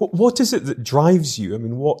 yeah. What is it that drives you? I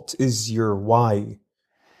mean, what is your why?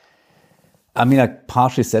 I mean, I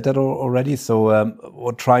partially said that already. So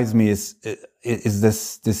what drives me is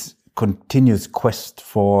this continuous quest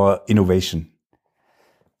for innovation.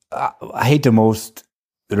 I hate the most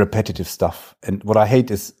repetitive stuff. And what I hate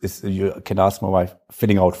is you can ask my wife,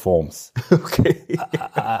 filling out forms. Okay.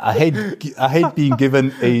 I hate being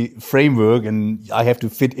given a framework and I have to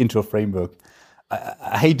fit into a framework.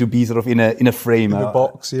 I hate to be sort of in a frame, in a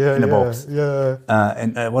box. Yeah, in a box. Yeah.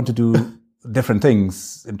 And I want to do different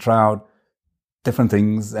things and try out different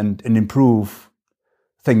things and improve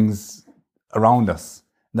things around us.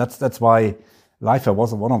 And that's why LiFi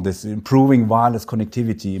was one of this, improving wireless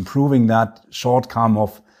connectivity, improving that shortcome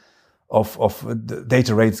of the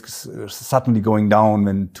data rates suddenly going down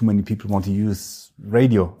when too many people want to use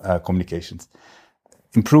radio communications.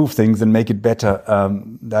 Improve things and make it better.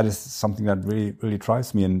 That is something that really, really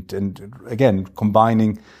drives me. And again,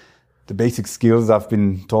 combining the basic skills I've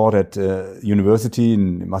been taught at university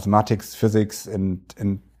in mathematics, physics,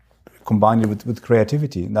 and combine it with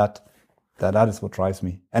creativity. And that is what drives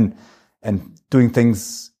me. And doing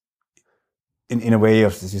things in a way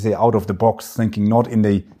of, as you say, out of the box, thinking not in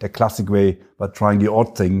the classic way, but trying the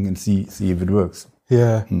odd thing and see if it works.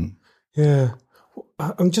 Yeah. Yeah.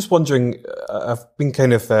 I'm just wondering, I've been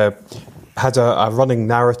kind of had a running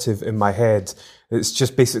narrative in my head. It's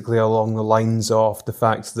just basically along the lines of the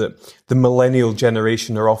fact that the millennial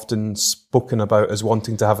generation are often spoken about as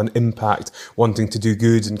wanting to have an impact, wanting to do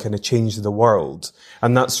good and kind of change the world.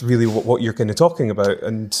 And that's really what you're kind of talking about.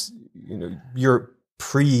 And, you know, you're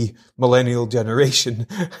pre-millennial generation.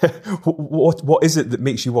 What is it that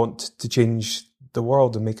makes you want to change the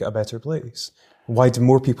world and make it a better place? Why do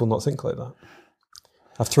more people not think like that?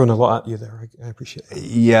 I've thrown a lot at you there. I appreciate it.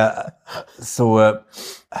 Yeah. So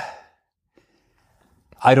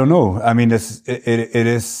I don't know. I mean, it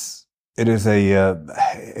is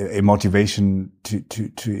a motivation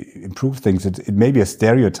to improve things. It may be a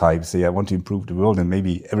stereotype. Say I want to improve the world, and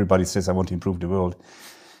maybe everybody says I want to improve the world.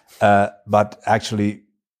 But actually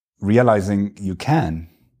realizing you can,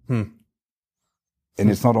 and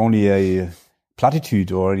it's not only a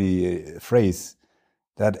platitude or a phrase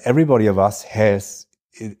that everybody of us has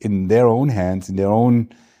in their own hands, in their own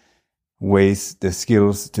ways, the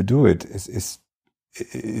skills to do it is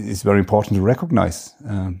very important to recognize.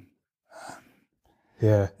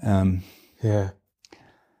 Yeah.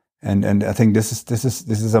 And I think this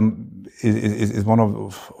is one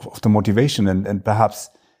of the motivation, and perhaps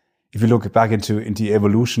if you look back into the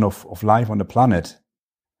evolution of life on the planet,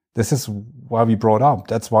 this is why we brought up.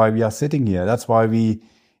 That's why we are sitting here. That's why we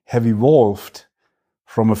have evolved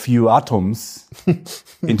from a few atoms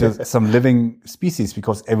into some living species,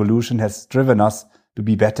 because evolution has driven us to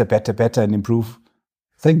be better, and improve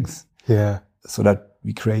things. Yeah. So that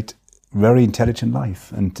we create very intelligent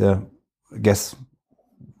life. And I guess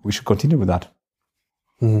we should continue with that.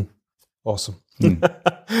 Awesome.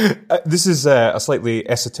 This is a slightly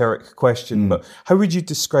esoteric question, but how would you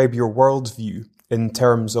describe your worldview in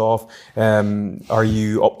terms of, are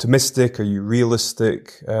you optimistic? Are you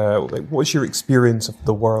realistic? What's your experience of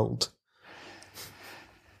the world?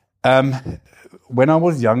 When I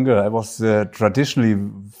was younger, I was traditionally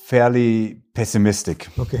fairly pessimistic.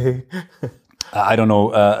 Okay. I don't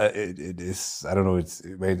know. It is. I don't know.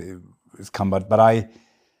 It's come, but I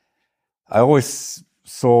always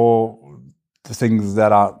saw the things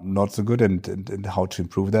that are not so good and how to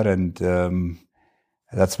improve that, and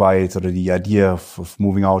that's why sort of the idea of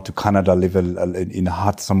moving out to Canada, live in a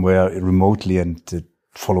hut somewhere remotely, and to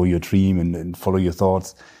follow your dream and follow your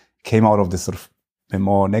thoughts, came out of this sort of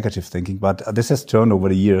more negative thinking. But this has turned over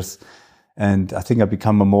the years, and I think I've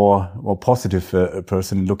become a more positive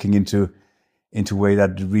person, looking into a way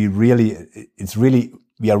that we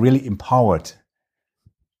are really empowered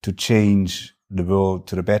to change the world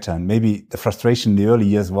to the better. And maybe the frustration in the early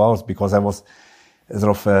years was because I was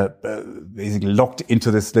sort of basically locked into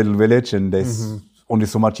this little village, and there's only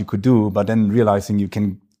so much you could do. But then realizing you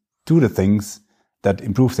can do the things that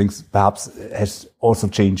improve things, perhaps has also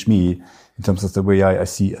changed me in terms of the way I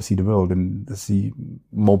see the world, and I see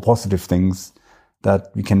more positive things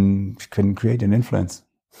that we can create and influence.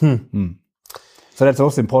 So that's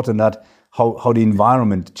also important, that how the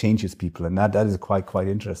environment changes people, and that is quite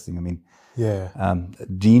interesting. I mean,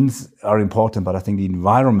 genes are important, but I think the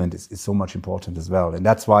environment is so much important as well, and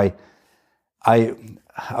that's why I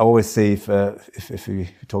always say if we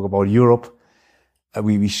talk about Europe,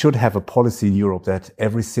 we should have a policy in Europe that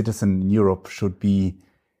every citizen in Europe should be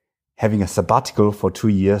having a sabbatical for 2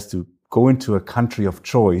 years to go into a country of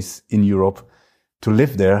choice in Europe, to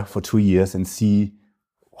live there for 2 years and see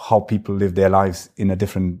how people live their lives in a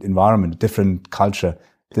different environment, a different culture.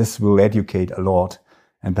 This will educate a lot,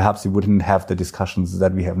 and perhaps we wouldn't have the discussions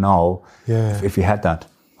that we have now if we had that.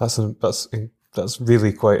 That's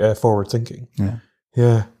really quite forward thinking. Yeah.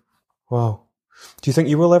 Yeah. Wow. Do you think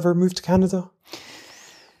you will ever move to Canada?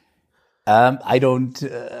 I don't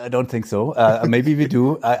think so. Maybe we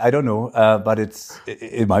do. I don't know. But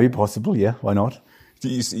it might be possible. Yeah, why not? Do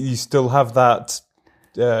you still have that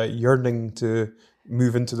yearning to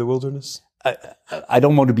move into the wilderness? I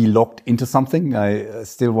don't want to be locked into something. I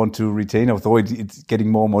still want to retain, although it's getting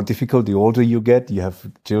more and more difficult. The older you get, you have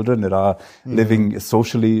children that are living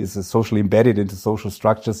socially embedded into social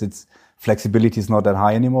structures. Its flexibility is not that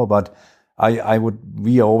high anymore. But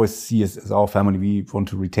we always see as our family, we want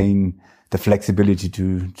to retain the flexibility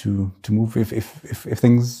to move if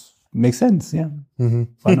things make sense. Yeah. Mm-hmm.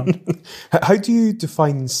 Why not? How do you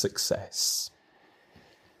define success?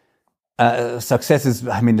 Success is,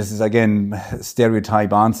 this is again,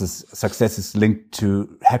 stereotype answers. Success is linked to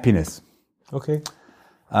happiness. Okay.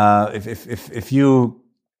 If you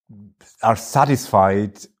are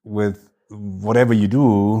satisfied with whatever you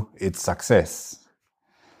do, it's success.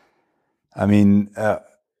 It's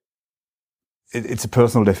a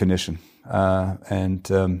personal definition.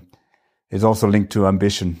 And it's also linked to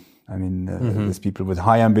ambition. There's people with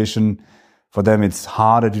high ambition. For them, it's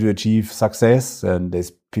harder to achieve success, and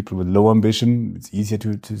there's people with low ambition. It's easier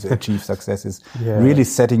to achieve success. Is really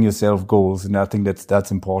setting yourself goals, and I think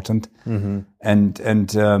that's important. Mm-hmm. And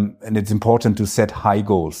it's important to set high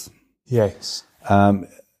goals. Yes.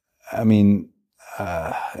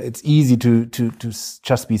 It's easy to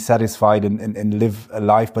just be satisfied and live a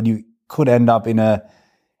life, but you could end up in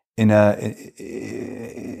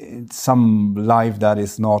some life that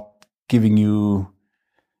is not giving you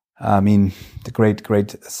the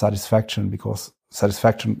great satisfaction, because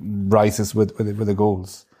satisfaction rises with the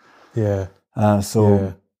goals. Yeah.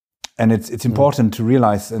 And it's important to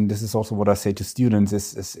realize, and this is also what I say to students,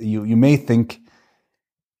 is you may think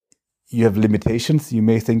you have limitations. You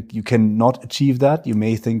may think you cannot achieve that. You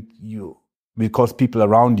may think because people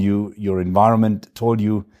around you, your environment told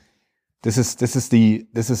you, this is the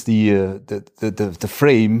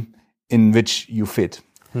frame in which you fit.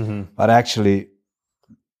 Mm-hmm. But actually,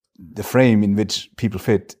 the frame in which people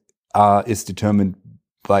fit is determined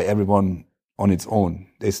by everyone on its own.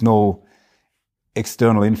 There's no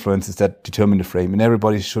external influences that determine the frame, and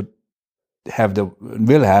everybody will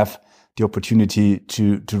have the opportunity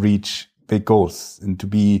to reach big goals and to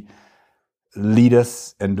be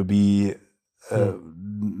leaders and to be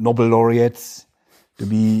Nobel laureates, to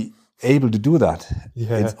be able to do that.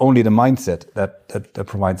 Yeah. It's only the mindset that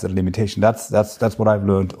provides that limitation. That's what I've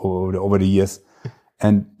learned over the years.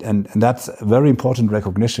 And that's a very important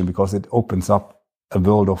recognition, because it opens up a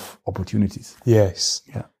world of opportunities. Yes.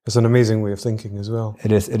 Yeah. It's an amazing way of thinking as well.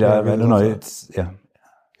 It is. I don't know. It's, yeah.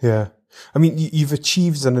 Yeah. You've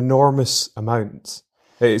achieved an enormous amount.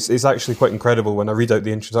 It's actually quite incredible when I read out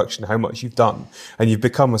the introduction how much you've done, and you've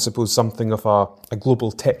become, I suppose, something of a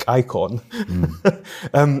global tech icon.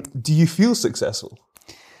 Mm. Do you feel successful?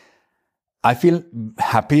 I feel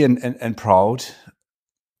happy and proud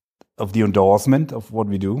of the endorsement of what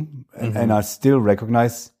we do, and I still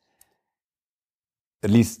recognize,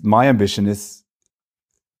 at least my ambition is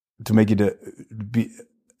to make it a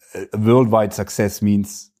worldwide success.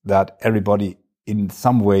 Means that everybody in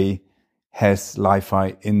some way has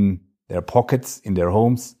Li-Fi in their pockets, in their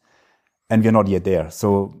homes, and we're not yet there.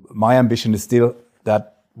 So my ambition is still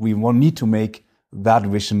that we need to make that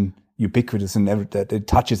vision ubiquitous and that it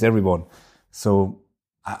touches everyone. So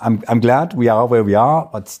I'm glad we are where we are,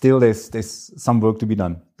 but still there's some work to be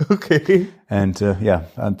done. Okay. And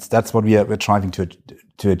that's what we're striving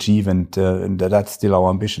to achieve, and that's still our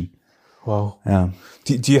ambition. Wow. Yeah.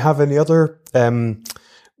 Do you have any other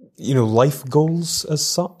life goals as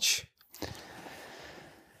such?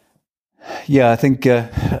 Yeah, I think,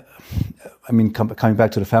 coming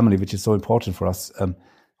back to the family, which is so important for us,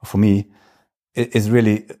 for me, is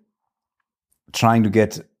really trying to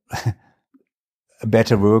get a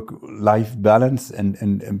better work-life balance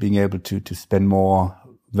and being able to spend more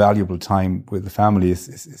valuable time with the family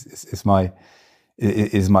is my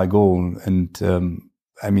goal. And,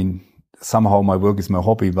 somehow my work is my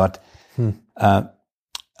hobby, but I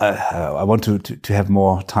want to have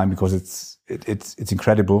more time, because it's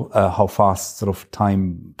incredible how fast sort of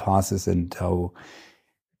time passes and how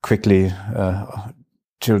quickly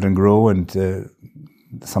children grow, and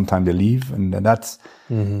sometimes they leave, and that's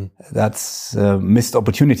missed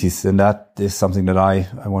opportunities, and that is something that I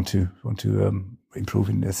want to improve,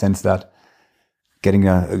 in the sense that getting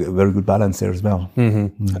a very good balance there as well.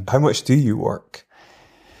 Mm-hmm. Mm-hmm. How much do you work?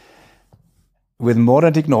 With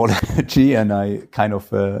modern technology, and I kind of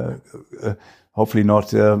hopefully not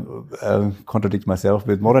contradict myself.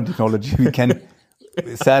 With modern technology, we can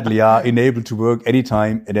sadly are enabled to work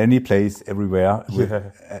anytime, at any place, everywhere.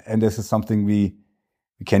 And this is something we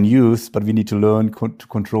we can use, but we need to learn to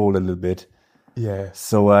control a little bit. Yeah.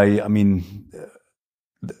 So I mean,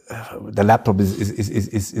 the laptop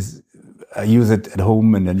is I use it at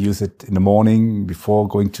home and then use it in the morning before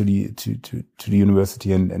going to the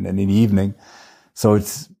university and in the evening. So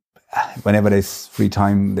it's whenever there's free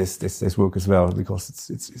time, there's work as well, because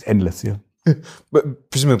it's endless. Yeah.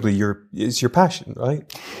 But presumably it's your passion, right?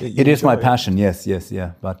 It is my passion. Yes.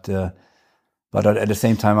 Yeah. But at the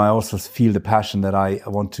same time, I also feel the passion that I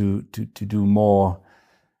want to do more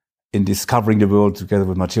in discovering the world together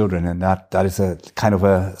with my children, and that is a kind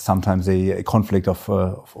of sometimes a conflict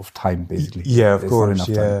of time, basically. Yeah, of course.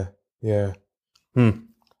 Yeah.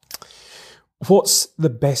 What's the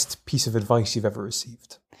best piece of advice you've ever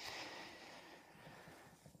received?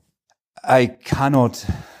 I cannot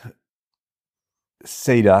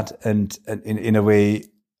say that, and in a way,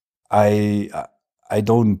 I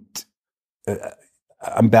don't.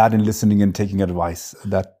 I'm bad in listening and taking advice.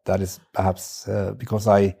 That is perhaps because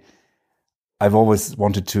I've always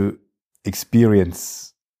wanted to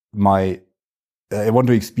experience I want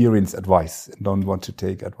to experience advice and don't want to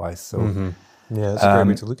take advice. So yeah, that's a great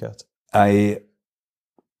way to look at it. I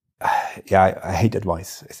hate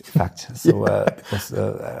advice, in fact. So because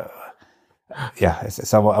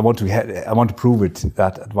so I want to prove it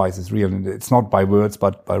that advice is real, and it's not by words,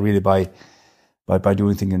 but by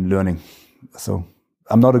doing things and learning. So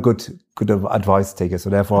I'm not a good advice taker. So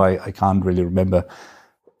therefore, I can't really remember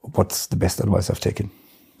what's the best advice I've taken.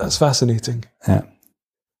 That's fascinating. Yeah.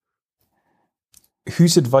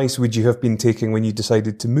 Whose advice would you have been taking when you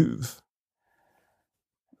decided to move?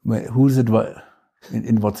 Wait, whose advice?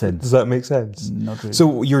 In what sense? Does that make sense? Not really.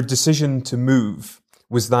 So your decision to move,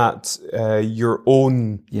 was that your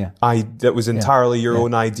own? That was entirely your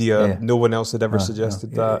own idea. Yeah. No one else had ever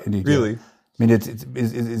suggested that. Indeed, really? Yeah. I mean,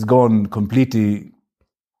 it's gone completely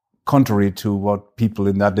contrary to what people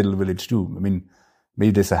in that little village do. I mean,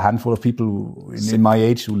 maybe there's a handful of people in my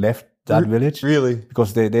age who left that village. Really?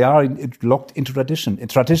 Because they are locked into tradition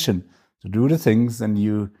to do the things, and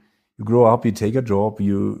you grow up, you take a job,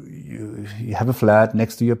 you have a flat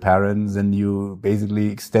next to your parents, and you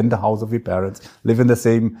basically extend the house of your parents, live in the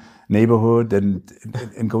same neighborhood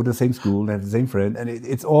and go to the same school and have the same friend. And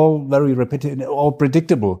it's all very repetitive, all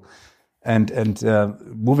predictable. And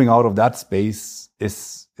moving out of that space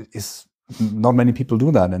is not many people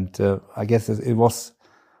do that. And I guess it was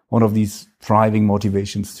one of these driving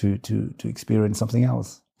motivations to experience something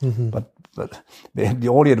else. Mm-hmm. But the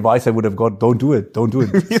only advice I would have got: don't do it.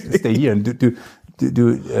 Stay here and do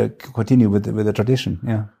continue with the tradition.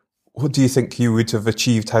 Yeah. What do you think you would have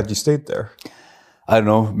achieved had you stayed there? I don't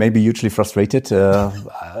know. Maybe hugely frustrated.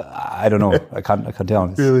 I don't know. I can't tell.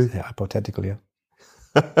 It's really hypothetical. Yeah.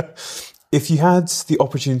 If you had the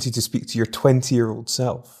opportunity to speak to your 20-year-old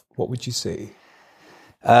self, what would you say?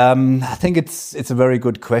 I think it's a very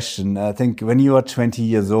good question. I think when you are 20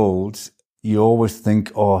 years old, you always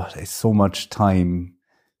think, oh, there's so much time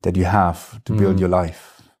that you have to build your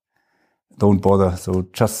life. Don't bother. So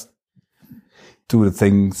just do the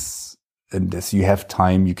things, and as you have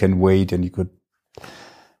time, you can wait, and you could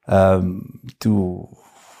do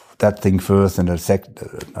that thing first and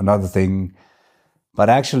another thing. But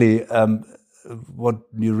actually, what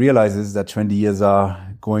you realize is that 20 years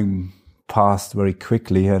are going past very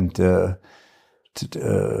quickly, and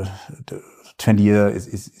 20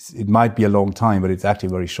 years it might be a long time, but it's actually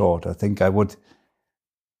very short. I think I would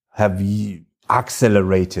have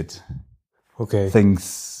accelerated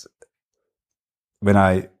things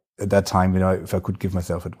at that time, if I could give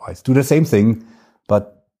myself advice. Do the same thing,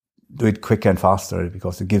 but do it quicker and faster,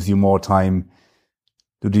 because it gives you more time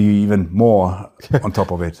to do even more on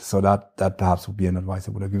top of it. So that perhaps would be an advice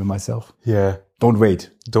I would have given myself. Yeah. Don't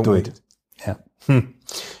wait. Do it. Yeah.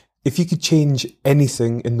 If you could change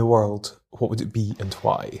anything in the world, what would it be and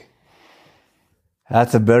why?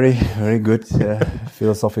 That's a very, very good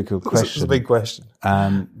philosophical question. It's a big question.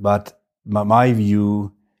 But my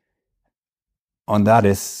view on that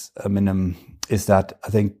is that I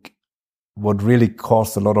think what really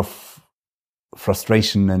caused a lot of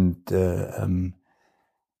frustration and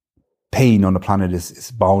pain on the planet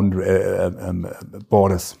is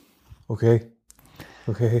borders. Okay.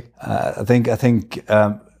 I think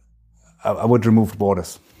I would remove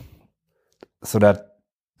borders, so that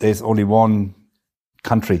there's only one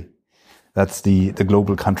country. That's the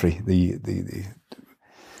global country.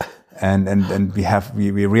 And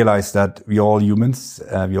we realize that we're all humans.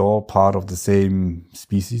 We're all part of the same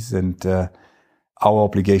species, and our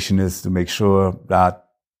obligation is to make sure that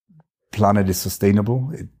planet is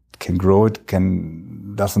sustainable. It can grow. It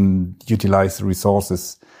doesn't utilize the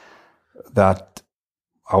resources that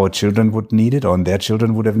our children would need it, or their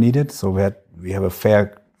children would have needed. So we have a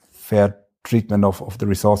fair treatment of the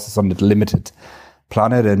resources on the limited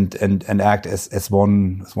planet, and act as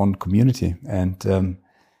one community, and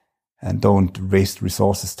don't waste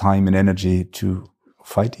resources, time, and energy to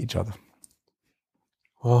fight each other.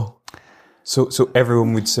 Wow. So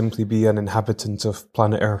everyone would simply be an inhabitant of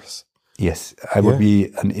planet Earth? Yes, I would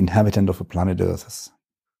be an inhabitant of a planet Earth.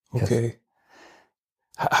 Okay. Yes.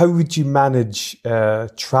 How would you manage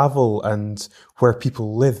travel and where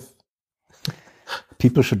people live?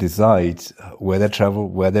 People should decide where they travel,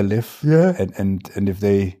 where they live, and if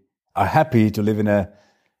they are happy to live in a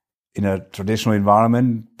traditional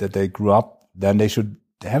environment that they grew up, then they should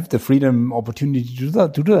have the freedom, opportunity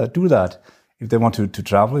to do that. If they want to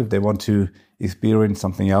travel, if they want to experience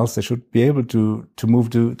something else, they should be able to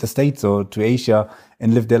move to the States or to Asia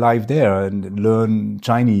and live their life there and learn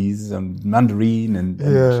Chinese and Mandarin and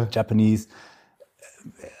Japanese.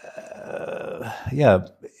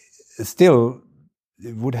 Still,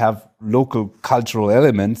 it would have local cultural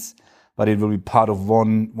elements, but it will be part of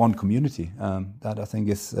one community. That I think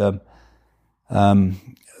is,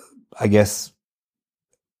 I guess,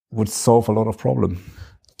 would solve a lot of problems.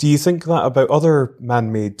 Do you think that about other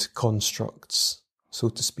man-made constructs, so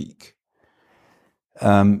to speak?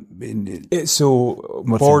 So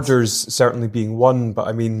borders certainly being one, but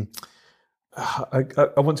I mean, I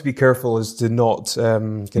want to be careful as to not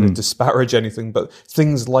kind of disparage anything, but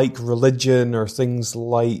things like religion or things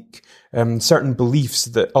like certain beliefs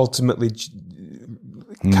that ultimately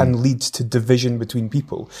can lead to division between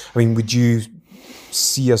people. I mean, would you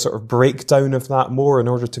see a sort of breakdown of that more in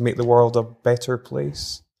order to make the world a better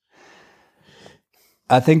place?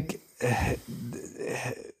 I think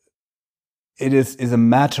it is a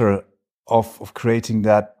matter of creating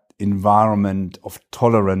that environment of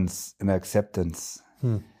tolerance and acceptance.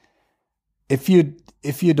 If you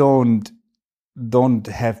don't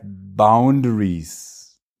have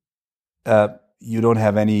boundaries, you don't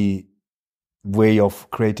have any way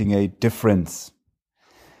of creating a difference.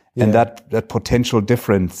 And that potential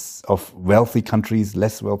difference of wealthy countries,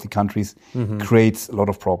 less wealthy countries, creates a lot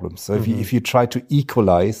of problems. So if you try to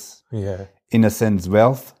equalize, in a sense,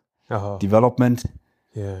 wealth, development,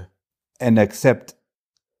 and accept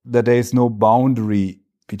that there is no boundary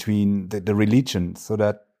between the religion, so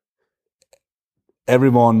that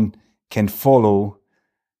everyone can follow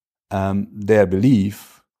their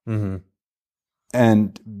belief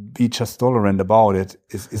and be just tolerant about it,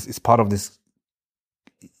 is part of this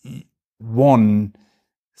one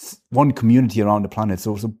community around the planet.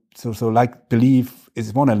 So like belief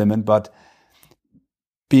is one element, but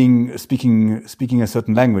speaking a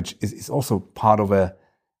certain language is also part of a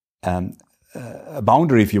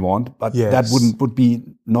boundary, if you want. But that would be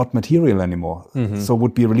not material anymore. So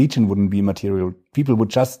religion wouldn't be material. People would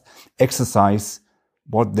just exercise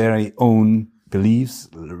what their own beliefs,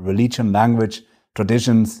 religion, language,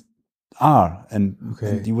 traditions are, and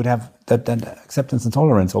you would have that acceptance and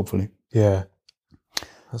tolerance, hopefully. Yeah,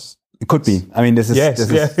 it could be. I mean, this is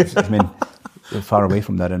I mean, we're far away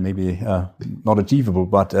from that, and maybe not achievable.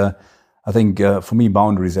 But I think for me,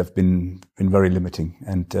 boundaries have been very limiting,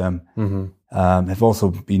 and have also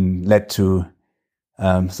been led to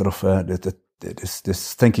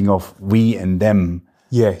this thinking of we and them.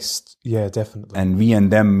 Yes, yeah, definitely. And we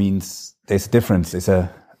and them means there's a difference.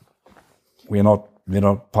 We're not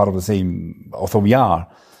part of the same, although we are.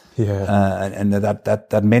 And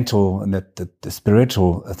that mental and the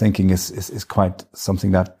spiritual thinking is quite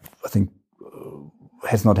something that I think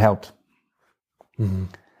has not helped. I'm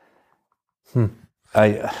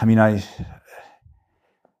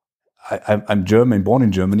German, born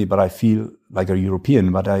in Germany, but I feel like a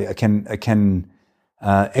European. But I can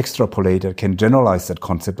extrapolate, I can generalize that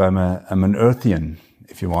concept. I'm an Earthian,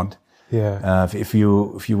 if you want. If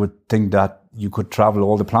you would think that you could travel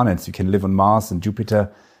all the planets, you can live on Mars and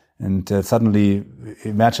Jupiter, and suddenly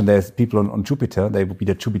imagine there's people on Jupiter, they would be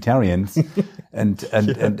the Jupiterians,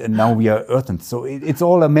 and now we are Earthens. So it's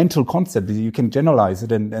all a mental concept. You can generalize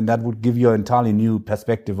it, and that would give you an entirely new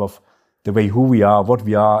perspective of the way who we are, what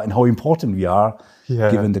we are, and how important we are,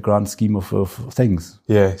 given the grand scheme of things.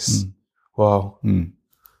 Yes. Wow.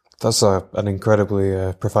 That's an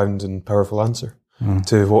incredibly profound and powerful answer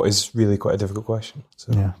to what is really quite a difficult question.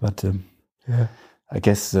 So. Yeah, but I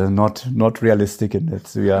guess not realistic in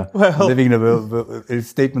that we are living in a world,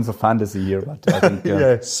 statements of fantasy here. But I think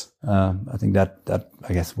I think that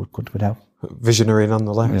I guess could help. Visionary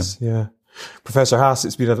nonetheless. Yeah. Professor Haas,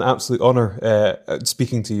 it's been an absolute honour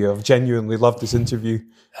speaking to you. I've genuinely loved this interview.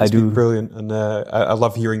 It's been brilliant, and I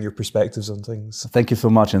love hearing your perspectives on things. Thank you so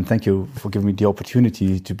much, and thank you for giving me the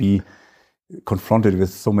opportunity to be confronted with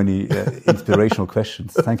so many inspirational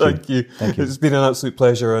questions. Thank you. Thank you. Thank you. It's been an absolute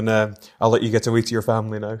pleasure, and I'll let you get away to your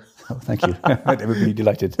family now. Oh, thank you. I would be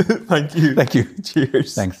delighted. Thank you. Thank you.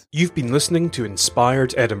 Cheers. Thanks. You've been listening to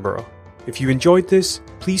Inspired Edinburgh. If you enjoyed this,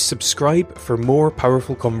 please subscribe for more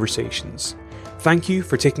powerful conversations. Thank you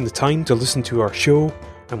for taking the time to listen to our show,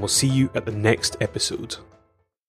 and we'll see you at the next episode.